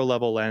macro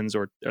level lens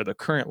or the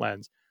current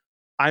lens,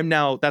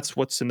 that's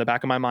what's in the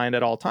back of my mind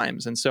at all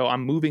times. And so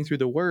I'm moving through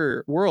the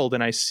world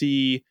and I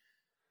see,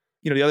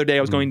 the other day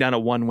I was going down a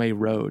one-way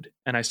road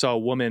and I saw a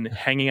woman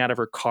hanging out of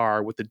her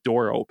car with the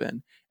door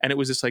open. And it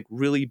was this like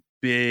really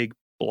big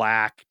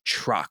black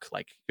truck,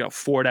 like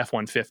Ford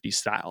F-150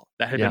 style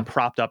that had been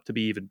propped up to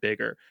be even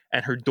bigger.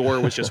 And her door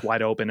was just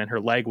wide open and her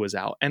leg was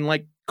out. And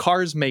like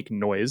cars make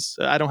noise.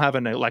 I don't have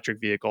an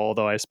electric vehicle,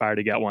 although I aspire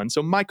to get one.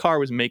 So my car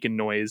was making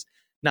noise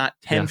not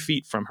 10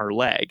 feet from her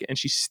leg and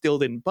she still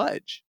didn't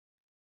budge.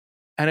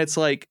 And it's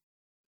like,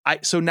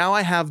 so now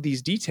I have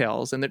these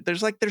details and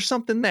there's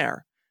something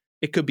there.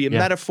 It could be a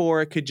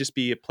metaphor. It could just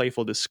be a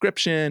playful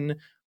description.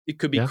 It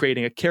could be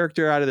creating a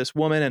character out of this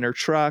woman and her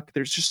truck.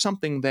 There's just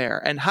something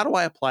there. And how do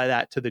I apply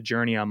that to the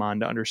journey I'm on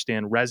to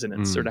understand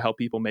resonance or to help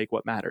people make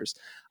what matters?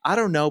 I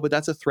don't know, but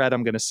that's a thread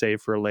I'm going to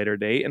save for a later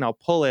date. And I'll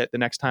pull it the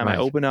next time I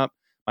open up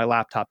my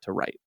laptop to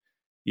write.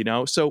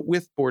 So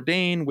with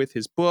Bourdain, with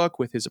his book,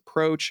 with his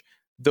approach,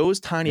 those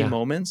tiny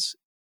moments,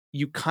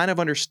 you kind of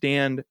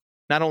understand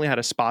not only how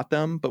to spot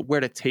them, but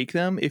where to take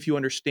them if you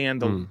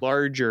understand the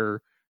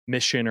larger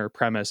mission or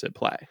premise at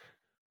play.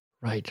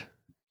 Right.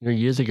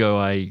 Years ago,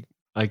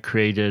 I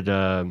created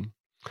a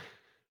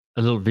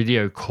little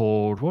video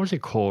called, what was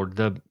it called?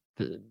 The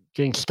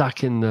getting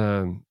stuck in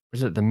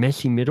the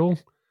messy middle,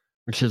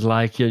 which is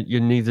like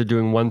you're neither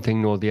doing one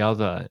thing nor the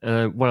other.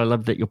 And what I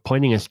love that you're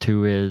pointing us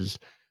to is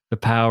the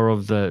power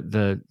of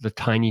the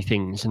tiny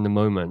things in the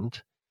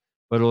moment,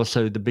 but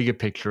also the bigger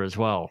picture as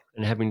well,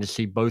 and having to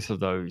see both of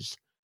those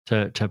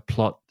to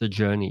plot the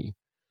journey.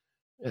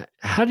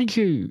 How did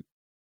you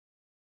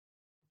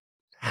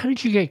how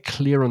did you get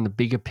clear on the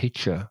bigger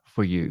picture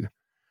for you?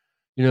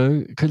 You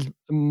know, because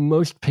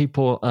most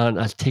people aren't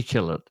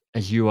articulate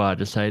as you are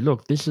to say,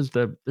 look, this is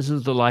the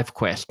life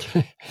quest,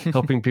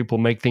 helping people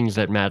make things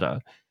that matter.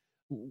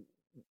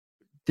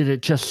 Did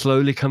it just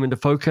slowly come into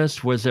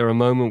focus? Was there a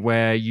moment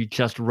where you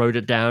just wrote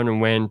it down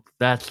and went,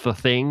 that's the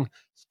thing,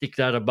 stick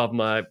that above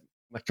my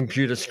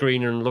computer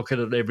screen and look at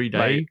it every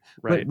day?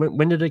 Right.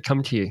 When did it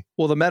come to you?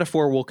 Well, the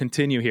metaphor will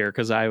continue here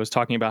because I was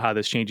talking about how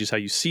this changes how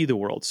you see the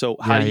world. So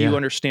how do you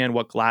understand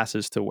what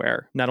glasses to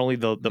wear? Not only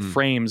the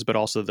frames, but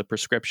also the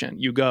prescription.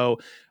 You go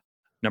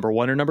number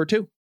 1 or number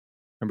 2,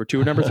 number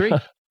 2 or number 3,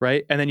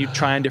 right? And then you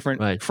try on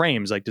different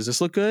frames. Like, does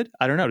this look good?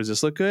 I don't know. Does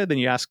this look good? Then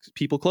you ask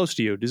people close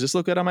to you, does this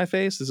look good on my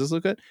face? Does this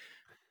look good?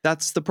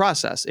 That's the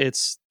process.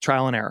 It's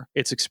trial and error.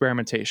 It's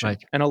experimentation.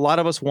 Right. And a lot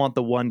of us want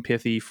the one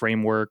pithy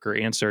framework or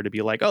answer to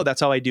be like, oh,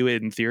 that's how I do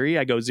it in theory.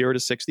 I go 0 to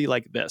 60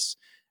 like this.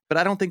 But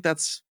I don't think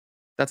that's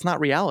not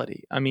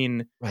reality. I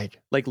mean,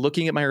 like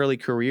looking at my early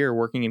career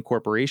working in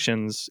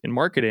corporations in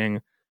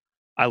marketing,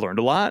 I learned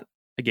a lot.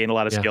 I gained a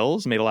lot of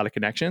skills, made a lot of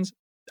connections.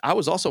 I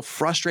was also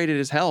frustrated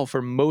as hell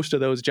for most of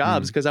those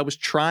jobs because I was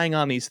trying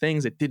on these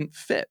things that didn't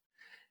fit.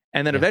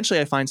 And then eventually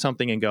I find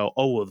something and go,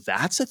 oh, well,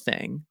 that's a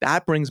thing.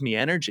 That brings me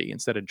energy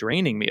instead of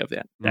draining me of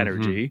that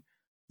energy.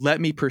 Let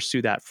me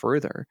pursue that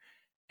further.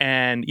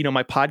 And, you know,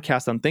 my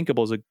podcast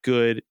Unthinkable is a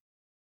good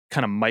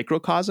kind of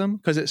microcosm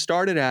because it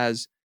started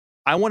as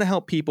I want to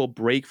help people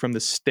break from the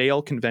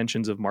stale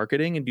conventions of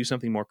marketing and do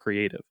something more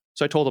creative.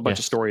 So I told a bunch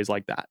of stories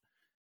like that.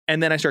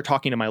 And then I start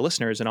talking to my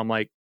listeners and I'm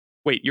like,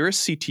 wait, you're a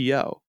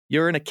CTO.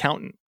 You're an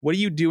accountant. What are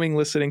you doing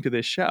listening to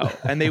this show?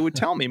 And they would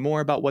tell me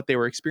more about what they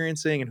were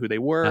experiencing and who they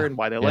were and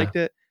why they liked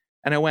it.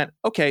 And I went,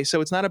 okay,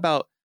 so it's not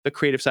about the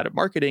creative side of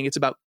marketing. It's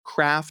about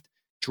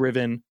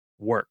craft-driven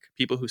work.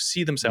 People who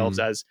see themselves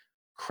as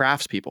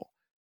craftspeople,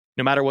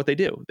 no matter what they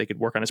do. They could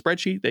work on a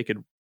spreadsheet. They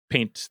could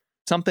paint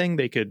something.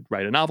 They could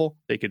write a novel.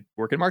 They could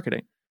work in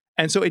marketing.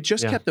 And so it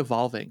just kept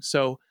evolving.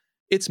 So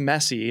it's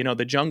messy. You know,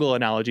 the jungle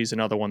analogy is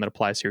another one that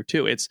applies here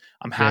too. It's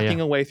I'm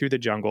hacking away through the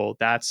jungle.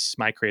 That's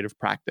my creative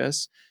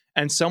practice.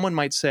 And someone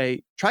might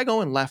say, try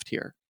going left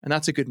here. And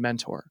that's a good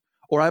mentor.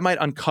 Or I might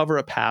uncover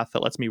a path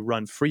that lets me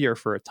run freer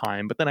for a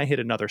time, but then I hit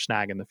another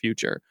snag in the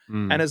future.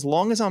 And as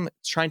long as I'm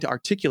trying to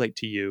articulate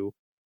to you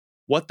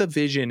what the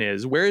vision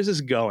is, where is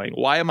this going?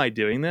 Why am I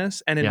doing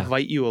this? And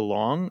invite you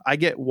along, I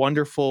get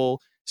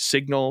wonderful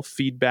signal,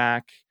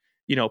 feedback,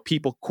 you know,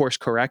 people course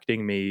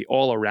correcting me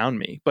all around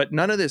me. But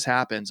none of this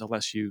happens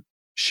unless you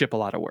ship a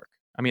lot of work.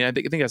 I mean, I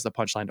think that's the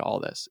punchline to all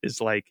this is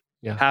like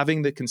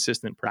having the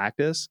consistent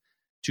practice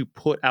to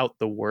put out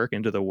the work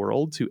into the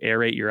world, to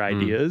aerate your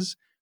ideas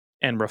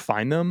and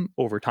refine them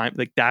over time.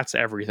 Like that's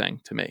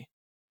everything to me.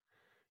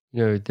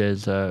 You know,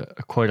 there's a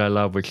quote I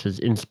love, which is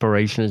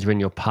inspiration is when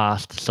your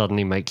past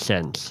suddenly makes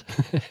sense.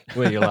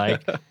 Where you're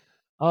like,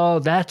 oh,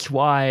 that's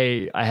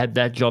why I had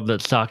that job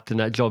that sucked and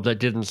that job that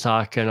didn't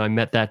suck. And I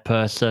met that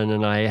person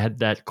and I had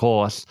that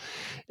course.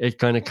 It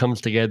kind of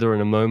comes together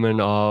in a moment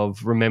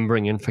of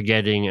remembering and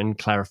forgetting and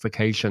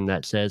clarification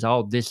that says,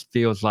 oh, this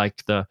feels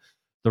like the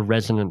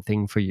resonant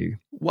thing for you.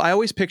 Well, I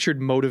always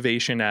pictured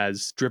motivation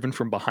as driven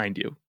from behind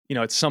you. You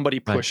know, it's somebody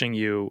pushing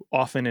you,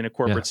 often in a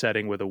corporate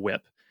setting with a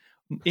whip.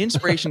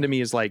 Inspiration to me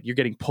is like you're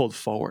getting pulled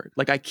forward.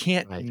 Like I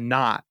can't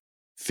not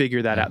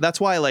figure that out. That's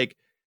why, like,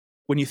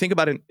 when you think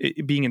about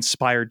it being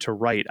inspired to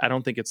write, I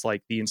don't think it's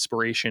like the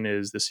inspiration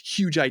is this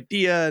huge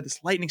idea,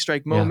 this lightning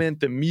strike moment,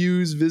 the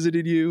muse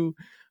visited you,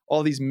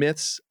 all these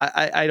myths.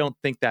 I don't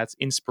think that's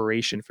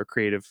inspiration for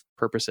creative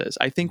purposes.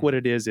 I think what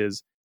it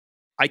is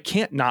I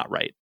can't not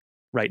write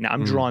right now.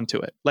 I'm drawn to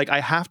it. Like I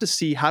have to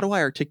see, how do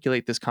I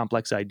articulate this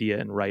complex idea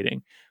in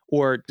writing?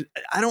 Or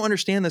I don't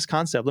understand this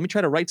concept. Let me try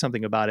to write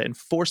something about it and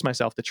force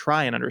myself to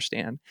try and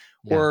understand.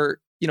 Or,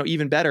 you know,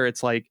 even better,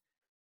 it's like,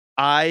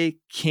 I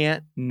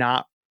can't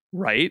not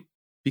write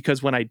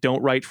because when I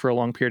don't write for a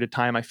long period of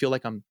time, I feel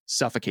like I'm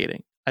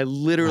suffocating. I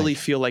literally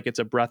feel like it's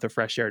a breath of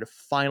fresh air to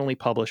finally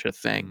publish a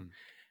thing.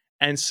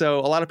 And so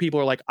a lot of people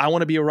are like, I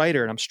want to be a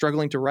writer and I'm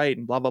struggling to write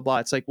and blah, blah, blah.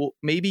 It's like, well,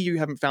 maybe you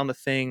haven't found the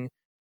thing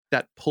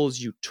that pulls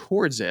you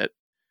towards it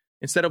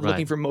instead of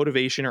looking for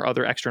motivation or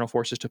other external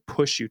forces to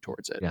push you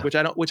towards it,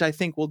 which I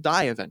think will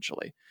die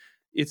eventually.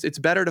 It's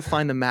better to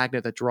find the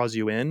magnet that draws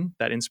you in,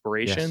 that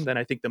inspiration, than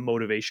I think the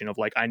motivation of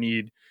like, I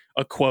need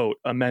a quote,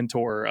 a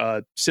mentor,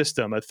 a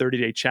system, a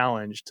 30-day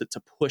challenge to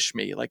push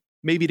me, like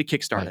maybe to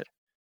kickstart it.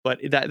 But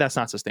that's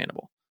not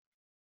sustainable.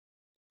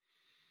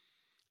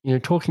 You know,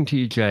 talking to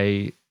you,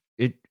 Jay,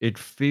 it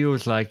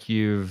feels like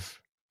you're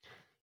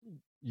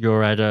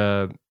at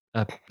a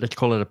let's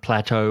call it a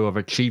plateau of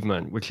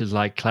achievement, which is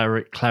like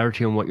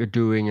clarity on what you're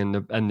doing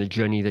and the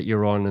journey that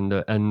you're on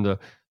and the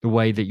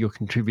way that you're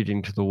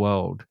contributing to the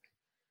world.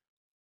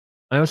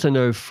 I also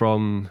know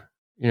from,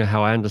 you know,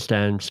 how I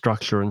understand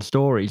structure and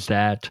stories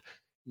that,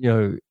 you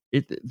know,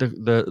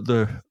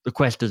 the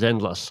quest is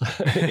endless.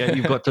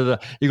 You got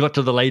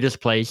to the latest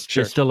place.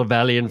 There's still a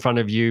valley in front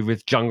of you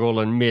with jungle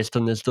and mist,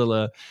 and there's still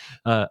a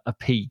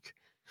peak.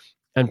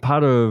 And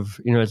part of,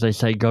 you know, as they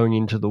say, going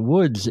into the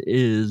woods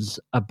is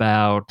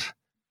about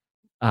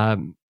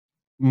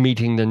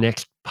meeting the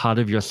next part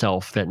of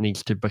yourself that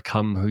needs to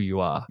become who you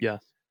are. Yeah.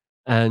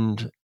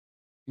 And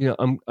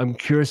I'm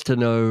curious to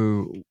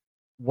know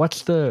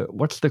what's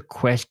the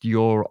quest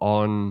you're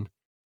on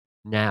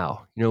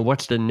now.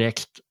 What's the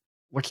next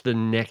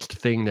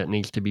thing that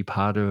needs to be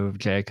part of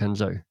Jaya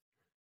Kunzo?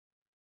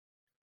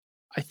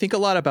 I think a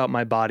lot about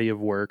my body of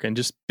work and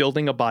just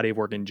building a body of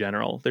work in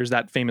general. There's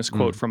that famous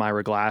quote from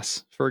Ira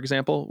Glass, for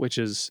example, which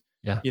is,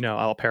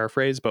 I'll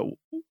paraphrase, but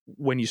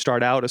when you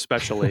start out,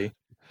 especially,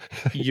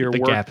 your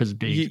work, gap is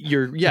big.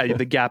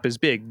 The gap is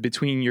big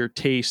between your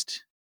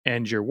taste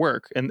and your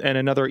work. And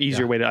another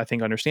easier way to, I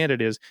think, understand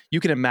it is you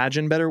can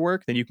imagine better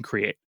work than you can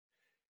create.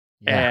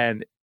 Yeah.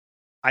 And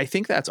I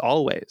think that's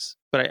always,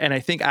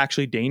 I think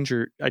actually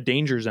a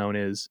danger zone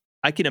is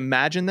I can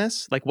imagine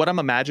this, like what I'm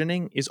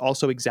imagining is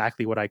also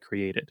exactly what I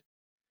created,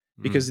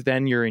 because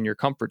then you're in your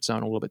comfort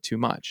zone a little bit too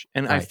much.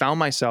 And I found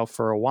myself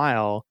for a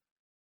while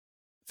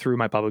through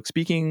my public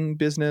speaking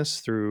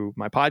business, through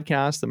my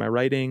podcast and my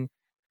writing,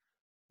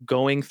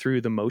 going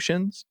through the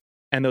motions,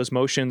 and those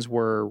motions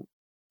were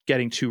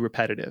getting too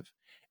repetitive.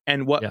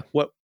 And what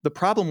the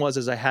problem was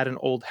is I had an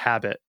old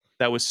habit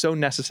that was so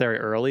necessary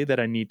early that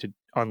I need to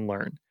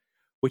unlearn,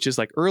 which is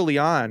like early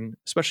on,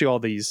 especially all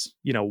these,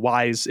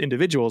 wise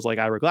individuals like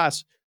Ira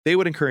Glass, they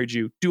would encourage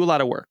you, do a lot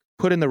of work,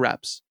 put in the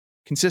reps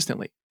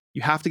consistently.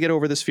 You have to get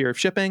over this fear of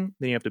shipping.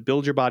 Then you have to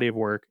build your body of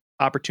work.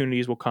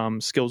 Opportunities will come,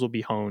 skills will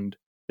be honed,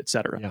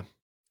 etc. Yeah.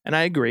 And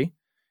I agree.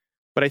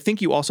 But I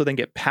think you also then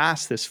get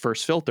past this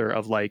first filter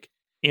of like,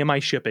 am I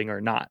shipping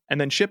or not?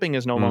 And then shipping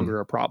is no longer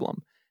a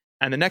problem.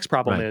 And the next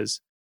problem is,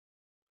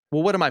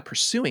 well, what am I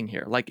pursuing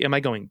here? Like, am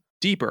I going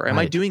deeper? Am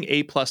I doing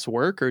A+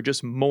 work or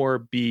just more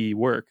B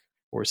work?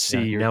 Or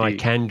C or now D. I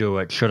can do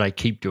it. Should I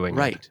keep doing it?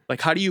 Right. Like,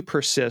 how do you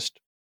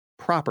persist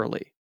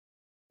properly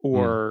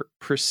or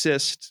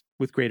persist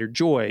with greater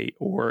joy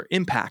or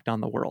impact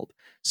on the world?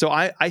 So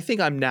I think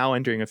I'm now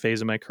entering a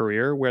phase of my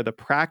career where the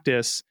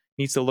practice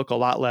needs to look a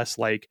lot less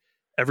like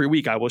every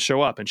week I will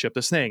show up and ship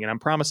this thing and I'm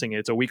promising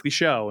it's a weekly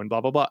show and blah,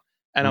 blah, blah.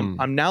 And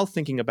I'm now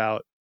thinking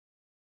about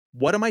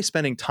what am I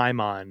spending time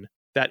on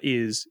that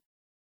is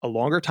a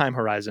longer time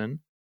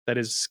horizon, that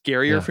is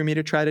scarier for me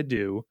to try to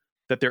do,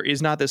 that there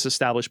is not this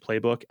established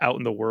playbook out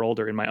in the world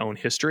or in my own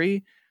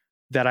history,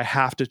 that I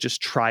have to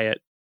just try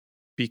it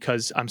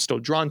because I'm still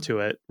drawn to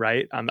it,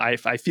 right?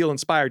 I feel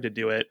inspired to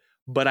do it,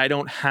 but I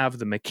don't have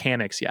the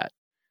mechanics yet.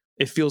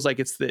 It feels like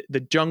it's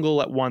the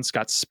jungle at once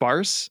got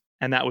sparse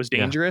and that was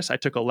dangerous. I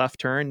took a left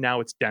turn. Now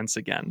it's dense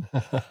again.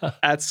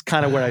 That's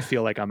kind of where I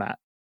feel like I'm at.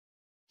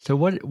 So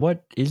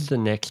what is the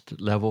next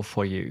level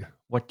for you?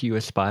 What do you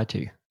aspire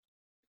to?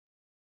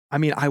 I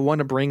mean, I want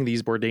to bring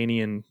these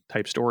Bourdainian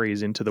type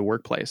stories into the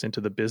workplace,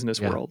 into the business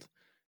world.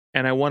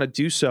 And I want to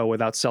do so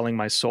without selling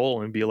my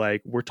soul and be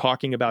like, we're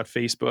talking about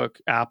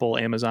Facebook, Apple,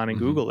 Amazon, and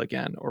Google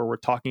again, or we're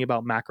talking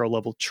about macro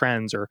level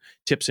trends or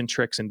tips and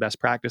tricks and best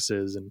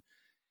practices. And,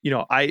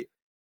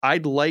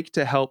 I'd like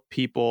to help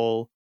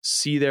people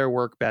see their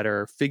work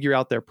better, figure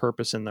out their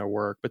purpose in their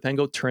work, but then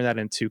go turn that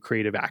into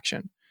creative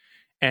action.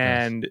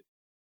 And,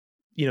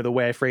 the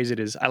way I phrase it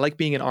is I like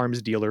being an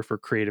arms dealer for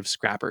creative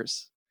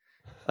scrappers.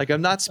 Like,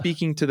 I'm not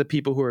speaking to the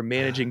people who are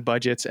managing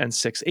budgets and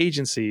 6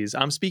 agencies.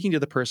 I'm speaking to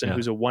the person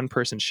who's a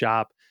one-person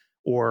shop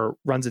or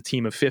runs a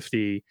team of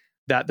 50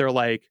 that they're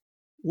like,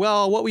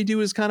 well, what we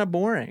do is kind of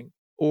boring,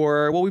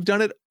 or well, we've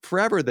done it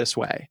forever this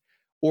way,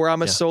 or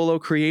I'm a solo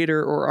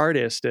creator or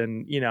artist.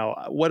 And,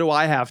 what do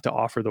I have to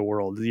offer the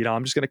world?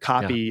 I'm just going to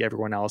copy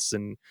everyone else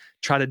and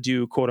try to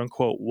do quote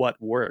unquote what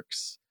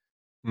works.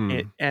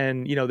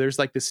 And there's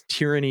like this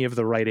tyranny of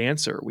the right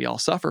answer we all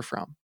suffer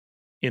from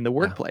in the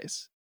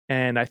workplace.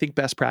 And I think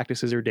best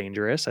practices are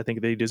dangerous. I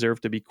think they deserve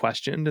to be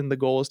questioned. And the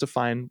goal is to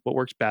find what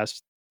works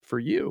best for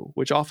you,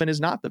 which often is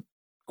not the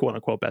quote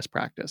unquote best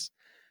practice.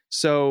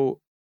 So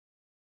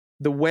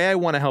the way I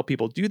want to help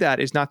people do that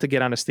is not to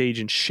get on a stage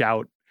and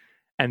shout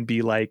and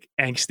be like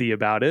angsty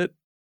about it,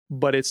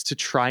 but it's to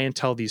try and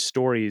tell these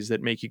stories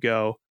that make you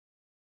go,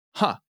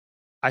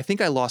 I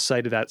think I lost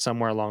sight of that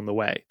somewhere along the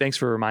way. Thanks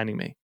for reminding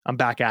me. I'm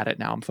back at it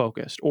now. I'm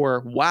focused.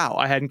 Or, wow,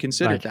 I hadn't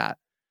considered that.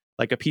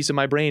 Like a piece of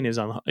my brain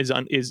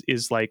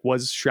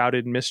was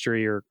shrouded in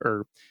mystery or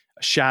a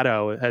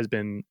shadow has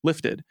been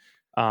lifted.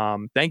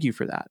 Thank you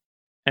for that.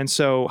 And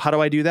so how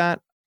do I do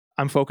that?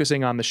 I'm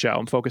focusing on the show.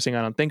 I'm focusing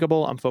on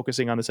Unthinkable. I'm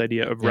focusing on this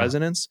idea of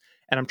resonance.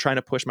 And I'm trying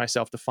to push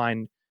myself to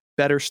find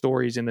better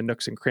stories in the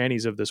nooks and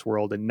crannies of this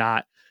world and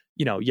not,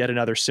 yet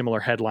another similar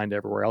headline to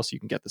everywhere else you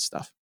can get this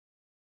stuff.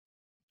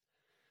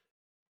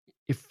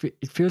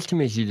 It feels to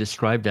me as you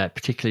describe that,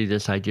 particularly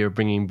this idea of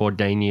bringing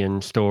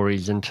Bourdainian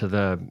stories into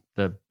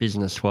the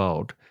business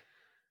world,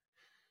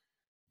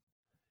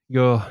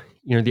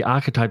 the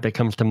archetype that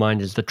comes to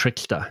mind is the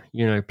trickster,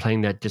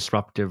 playing that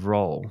disruptive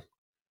role.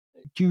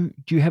 Do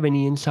you have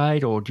any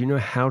insight, or do you know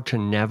how to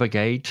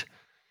navigate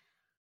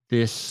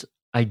this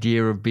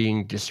idea of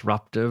being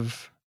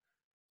disruptive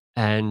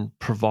and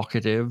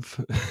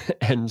provocative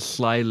and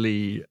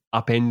slyly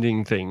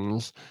upending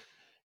things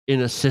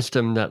in a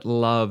system that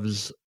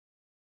loves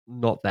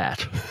not that.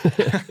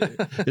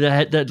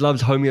 that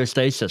loves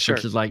homeostasis, Sure.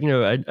 which is like,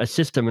 a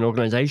system, an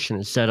organization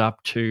is set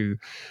up to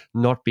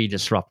not be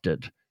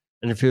disrupted.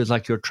 And it feels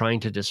like you're trying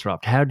to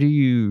disrupt. How do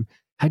you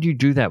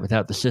do that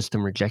without the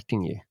system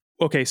rejecting you?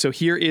 Okay, so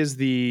here is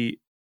the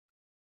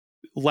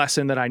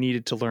lesson that I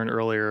needed to learn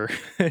earlier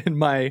in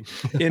my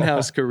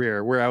in-house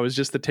career, where I was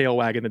just the tail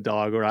wagging the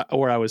dog,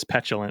 or I was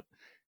petulant,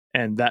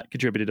 and that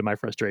contributed to my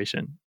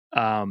frustration.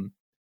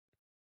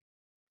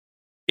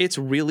 It's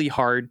really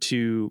hard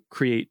to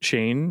create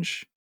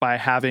change by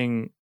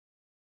having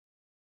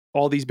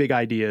all these big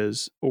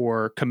ideas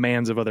or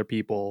commands of other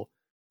people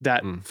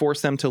that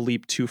force them to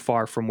leap too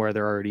far from where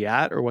they're already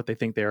at or what they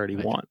think they already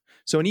want.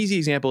 So an easy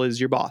example is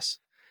your boss.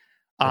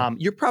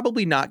 You're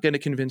probably not going to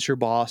convince your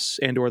boss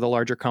and or the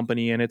larger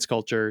company and its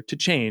culture to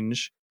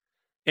change,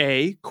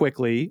 A,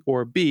 quickly,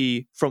 or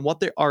B, from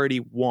what they already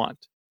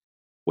want.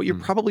 What you're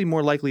probably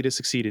more likely to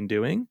succeed in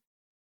doing,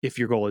 if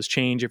your goal is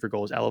change, if your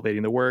goal is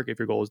elevating the work, if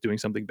your goal is doing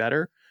something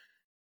better,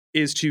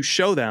 is to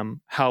show them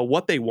how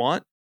what they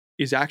want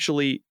is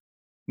actually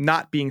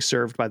not being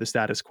served by the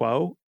status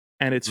quo,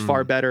 and it's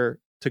far better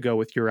to go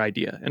with your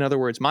idea. In other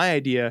words, my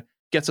idea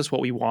gets us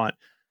what we want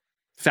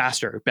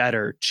faster,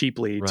 better,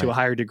 cheaply, to a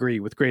higher degree,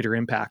 with greater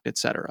impact,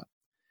 etc.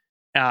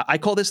 I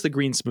call this the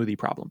green smoothie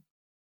problem.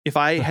 If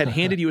I had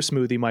handed you a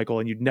smoothie, Michael,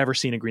 and you'd never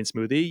seen a green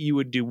smoothie, you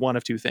would do one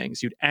of two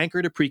things. You'd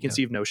anchor to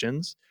preconceived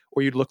notions,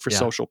 or you'd look for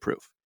social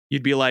proof.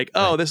 You'd be like,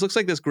 oh, this looks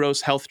like this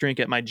gross health drink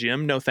at my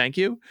gym. No, thank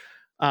you.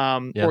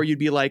 Or you'd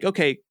be like,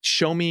 okay,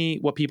 show me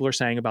what people are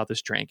saying about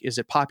this drink. Is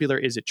it popular?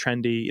 Is it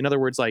trendy? In other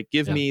words, like,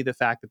 give me the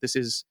fact that this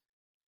is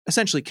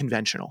essentially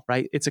conventional,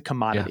 right? It's a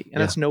commodity, and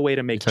that's no way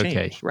to make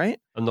change, right?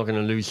 I'm not going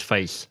to lose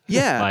face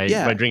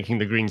by drinking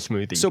the green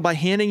smoothie. So by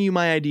handing you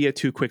my idea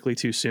too quickly,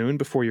 too soon,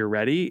 before you're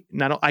ready,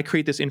 I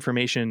create this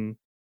information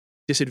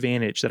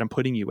disadvantage that I'm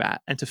putting you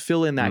at. And to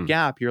fill in that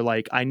gap, you're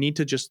like, I need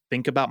to just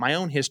think about my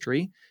own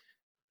history,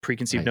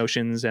 preconceived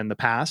notions and the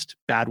past,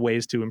 bad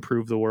ways to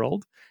improve the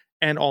world,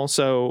 and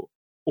also,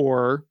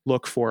 or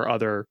look for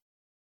other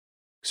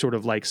sort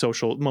of like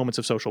social moments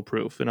of social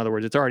proof. In other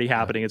words, it's already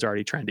happening. It's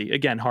already trendy.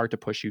 Again, hard to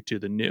push you to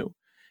the new.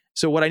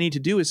 So what I need to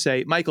do is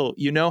say, Michael,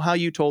 you know how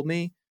you told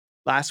me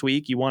last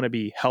week you want to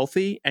be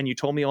healthy, and you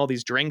told me all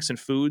these drinks and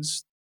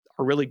foods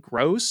are really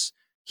gross?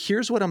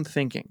 Here's what I'm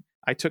thinking.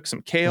 I took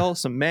some kale,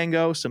 some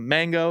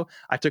mango.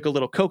 I took a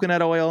little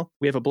coconut oil.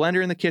 We have a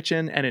blender in the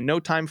kitchen, and in no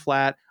time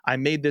flat, I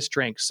made this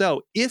drink.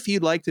 So if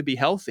you'd like to be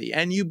healthy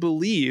and you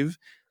believe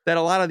that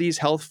a lot of these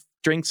health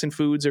drinks and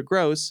foods are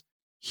gross,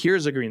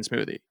 here's a green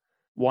smoothie.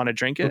 Want to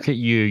drink it? Look at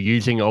you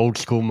using old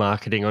school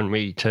marketing on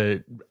me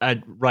to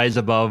rise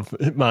above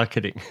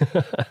marketing.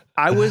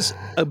 I was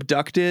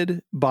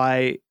abducted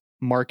by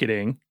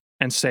marketing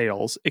and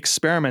sales,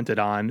 experimented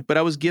on, but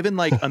I was given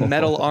like a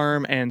metal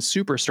arm and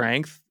super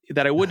strength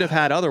that I wouldn't have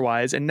had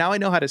otherwise. And now I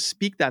know how to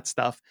speak that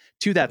stuff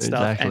to that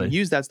stuff and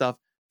use that stuff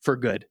for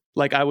good.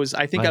 Like I was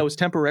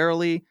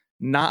temporarily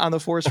not on the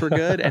force for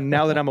good. And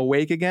now that I'm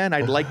awake again,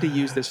 I'd like to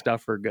use this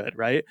stuff for good.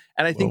 Right.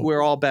 And I think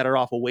we're all better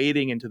off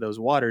wading into those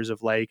waters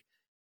of like,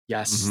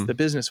 yes, the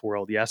business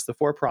world. Yes, the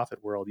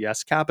for-profit world.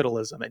 Yes,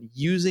 capitalism, and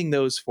using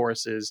those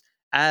forces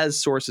as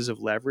sources of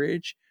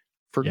leverage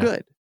for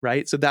good.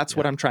 Right. So that's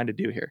what I'm trying to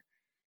do here.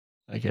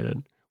 I get it.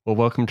 Well,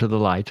 welcome to the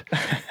light.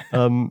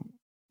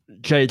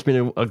 Jay, it's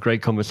been a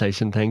great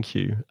conversation. Thank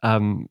you. Let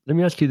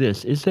me ask you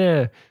this. Is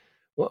there,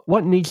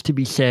 what needs to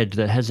be said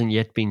that hasn't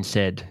yet been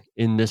said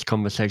in this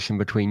conversation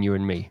between you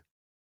and me?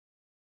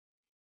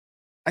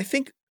 I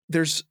think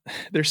there's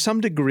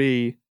some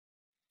degree.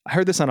 I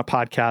heard this on a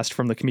podcast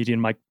from the comedian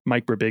Mike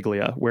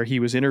Birbiglia, where he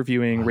was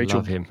interviewing Rachel.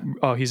 Love him.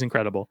 Oh, he's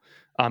incredible.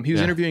 He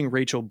was interviewing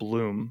Rachel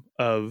Bloom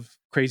of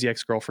Crazy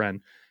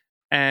Ex-Girlfriend,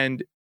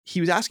 and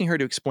he was asking her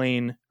to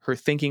explain her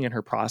thinking and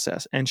her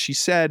process. And she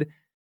said,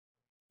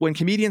 when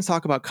comedians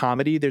talk about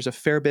comedy, there's a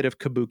fair bit of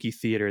kabuki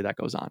theater that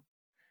goes on.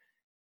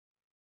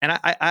 And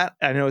I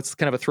know it's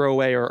kind of a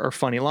throwaway or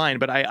funny line,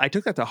 but I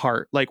took that to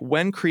heart. Like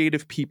when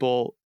creative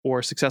people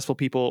or successful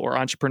people or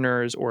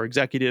entrepreneurs or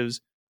executives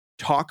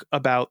talk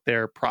about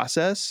their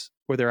process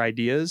or their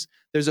ideas,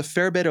 there's a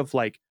fair bit of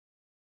like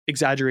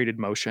exaggerated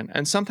motion.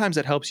 And sometimes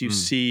it helps you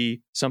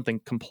see something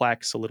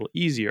complex a little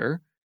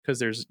easier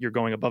because you're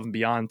going above and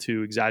beyond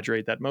to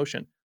exaggerate that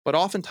motion. But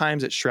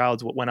oftentimes it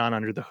shrouds what went on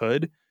under the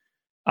hood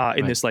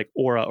in this like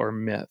aura or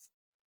myth.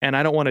 And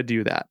I don't want to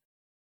do that.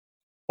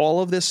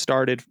 All of this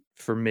started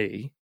for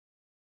me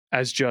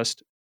as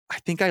just, I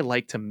think I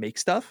like to make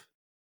stuff,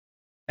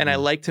 and I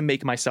like to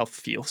make myself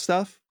feel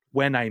stuff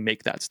when I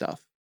make that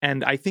stuff.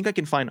 And I think I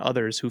can find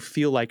others who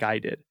feel like I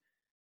did.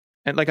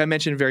 And like I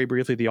mentioned very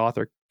briefly, the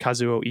author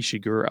Kazuo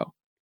Ishiguro.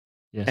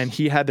 Yes. And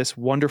he had this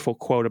wonderful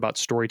quote about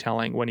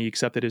storytelling when he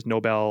accepted his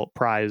Nobel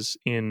Prize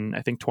in,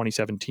 I think,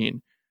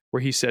 2017,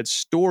 where he said,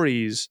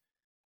 stories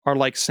are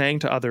like saying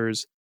to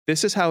others,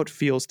 this is how it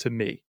feels to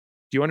me.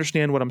 Do you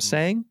understand what I'm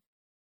saying?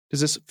 Does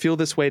this feel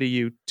this way to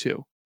you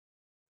too?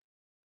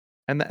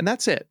 And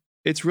that's it.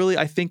 it's really,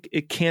 I think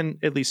it can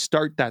at least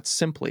start that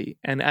simply.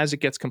 And as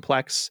it gets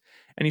complex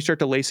and you start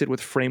to lace it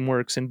with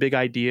frameworks and big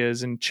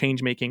ideas and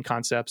change-making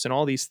concepts and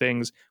all these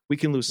things, we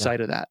can lose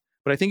sight of that.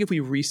 But I think if we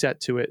reset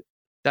to it,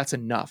 that's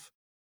enough.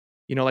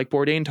 Like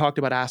Bourdain talked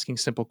about asking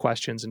simple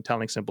questions and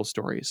telling simple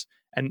stories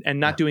and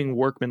not doing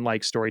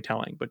workman-like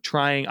storytelling, but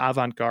trying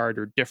avant-garde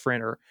or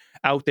different or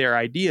out there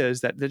ideas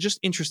that just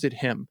interested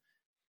him.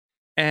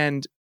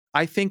 And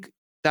I think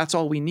that's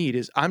all we need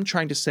is I'm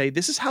trying to say,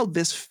 this is how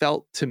this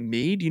felt to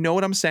me. Do you know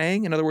what I'm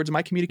saying? In other words, am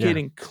I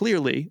communicating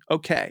clearly?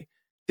 Okay.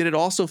 Did it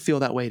also feel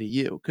that way to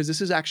you? Because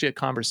this is actually a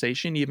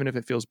conversation, even if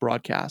it feels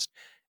broadcast.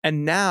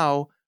 And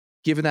now,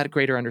 given that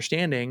greater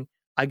understanding,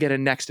 I get a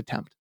next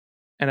attempt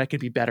and I can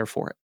be better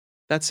for it.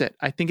 That's it.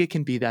 I think it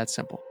can be that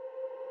simple.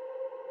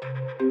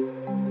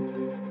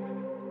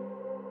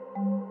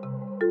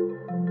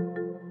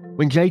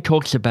 When Jay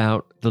talks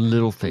about the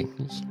little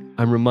things,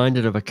 I'm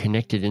reminded of a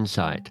connected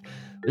insight,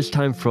 this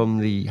time from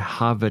the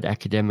Harvard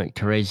academic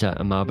Teresa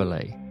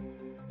Amabile.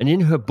 And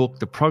in her book,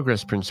 The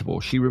Progress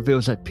Principle, she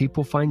reveals that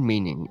people find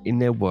meaning in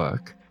their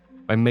work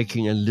by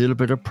making a little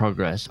bit of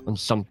progress on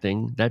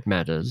something that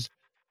matters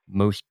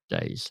most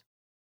days.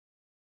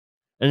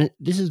 And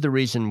this is the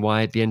reason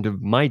why at the end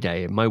of my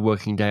day, my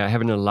working day, I have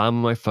an alarm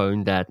on my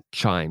phone that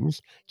chimes.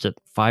 It's at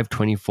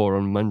 5:24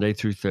 on Monday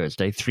through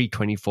Thursday,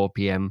 3:24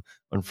 p.m.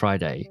 on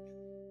Friday.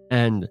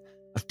 And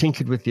I've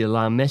tinkered with the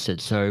alarm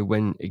message. So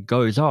when it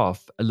goes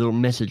off, a little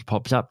message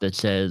pops up that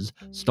says,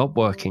 stop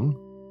working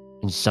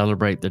and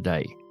celebrate the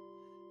day.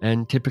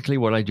 And typically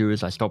what I do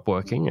is I stop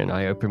working and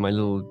I open my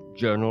little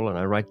journal and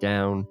I write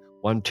down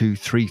 1, 2,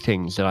 3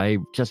 things that I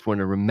just want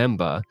to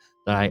remember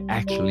that I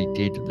actually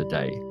did the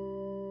day.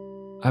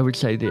 I would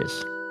say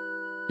this,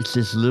 it's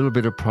this little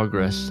bit of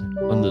progress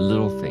on the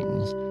little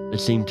things that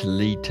seem to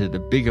lead to the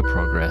bigger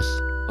progress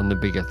on the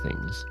bigger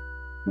things.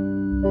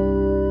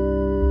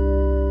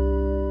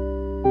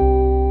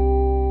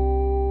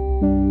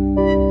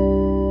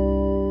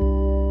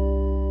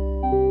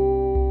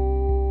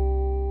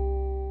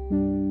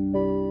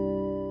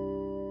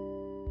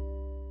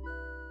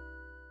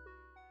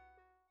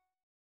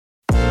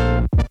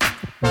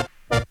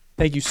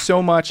 Thank you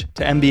so much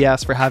to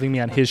MBS for having me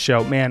on his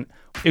show. Man,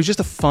 it was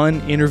just a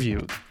fun interview.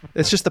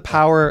 It's just the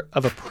power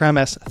of a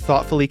premise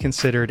thoughtfully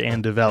considered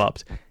and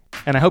developed.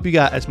 And I hope you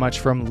got as much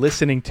from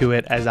listening to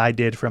it as I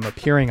did from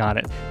appearing on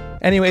it.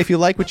 Anyway, if you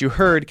like what you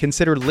heard,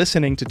 consider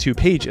listening to 2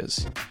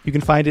 Pages. You can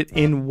find it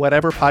in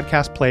whatever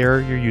podcast player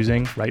you're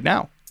using right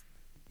now.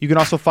 You can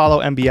also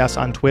follow MBS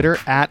on Twitter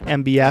at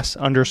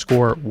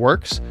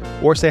MBS_works,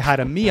 or say hi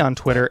to me on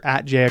Twitter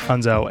at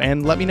Jayacunzo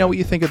and let me know what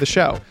you think of the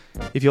show.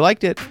 If you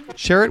liked it,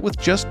 share it with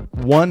just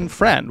one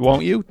friend,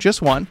 won't you?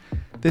 Just one.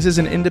 This is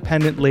an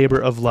independent labor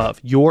of love.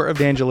 Your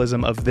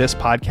evangelism of this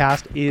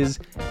podcast is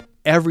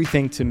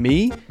everything to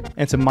me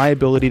and to my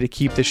ability to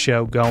keep the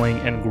show going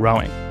and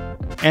growing.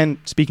 And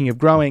speaking of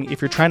growing,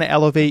 if you're trying to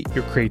elevate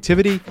your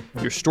creativity,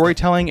 your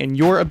storytelling, and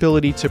your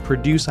ability to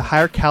produce a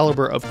higher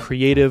caliber of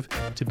creative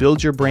to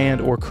build your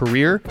brand or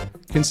career,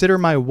 consider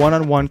my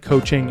one-on-one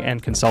coaching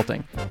and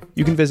consulting.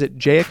 You can visit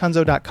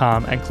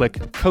jayacunzo.com and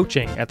click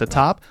coaching at the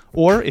top,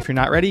 or if you're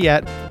not ready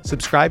yet,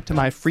 subscribe to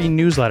my free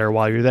newsletter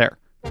while you're there,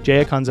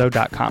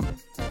 jayacunzo.com.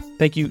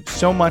 Thank you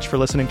so much for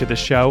listening to this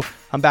show.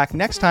 I'm back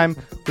next time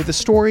with the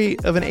story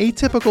of an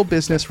atypical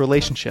business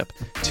relationship.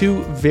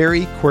 2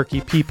 very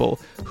quirky people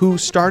who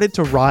started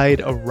to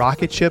ride a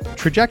rocket ship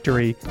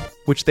trajectory,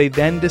 which they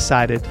then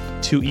decided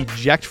to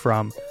eject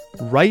from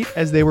right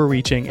as they were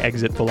reaching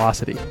exit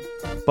velocity.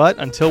 But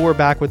until we're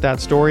back with that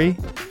story,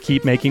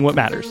 keep making what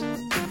matters.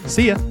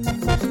 See ya.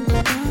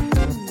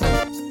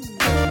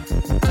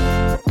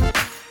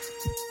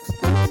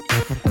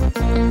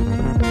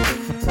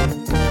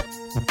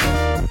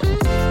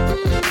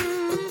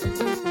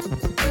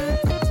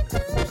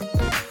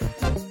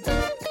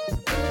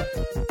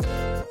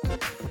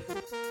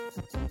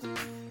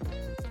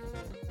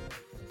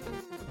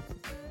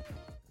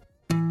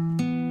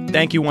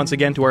 Thank you once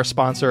again to our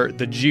sponsor,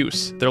 The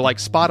Juice. They're like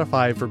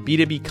Spotify for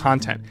B2B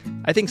content.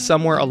 I think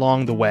somewhere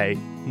along the way,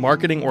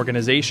 marketing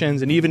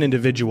organizations and even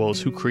individuals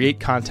who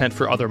create content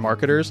for other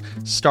marketers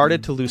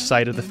started to lose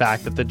sight of the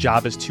fact that the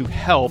job is to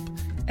help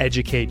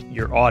educate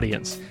your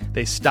audience.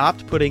 They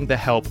stopped putting the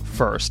help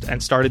first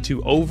and started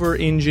to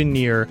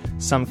over-engineer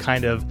some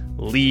kind of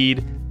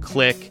lead,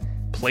 click,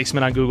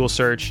 placement on Google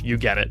search, you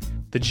get it.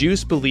 The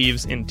Juice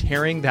believes in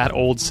tearing that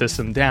old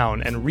system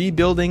down and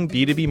rebuilding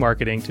B2B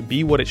marketing to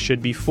be what it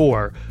should be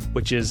for,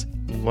 which is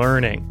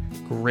learning,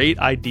 great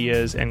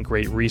ideas, and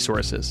great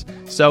resources.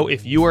 So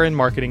if you are in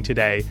marketing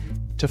today,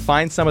 to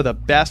find some of the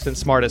best and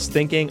smartest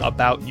thinking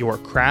about your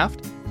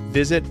craft,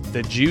 visit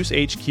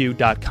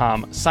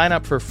thejuicehq.com, sign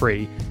up for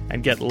free,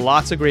 and get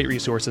lots of great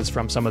resources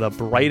from some of the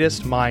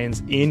brightest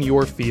minds in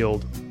your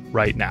field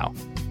right now.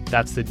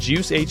 That's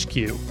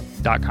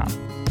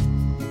thejuicehq.com.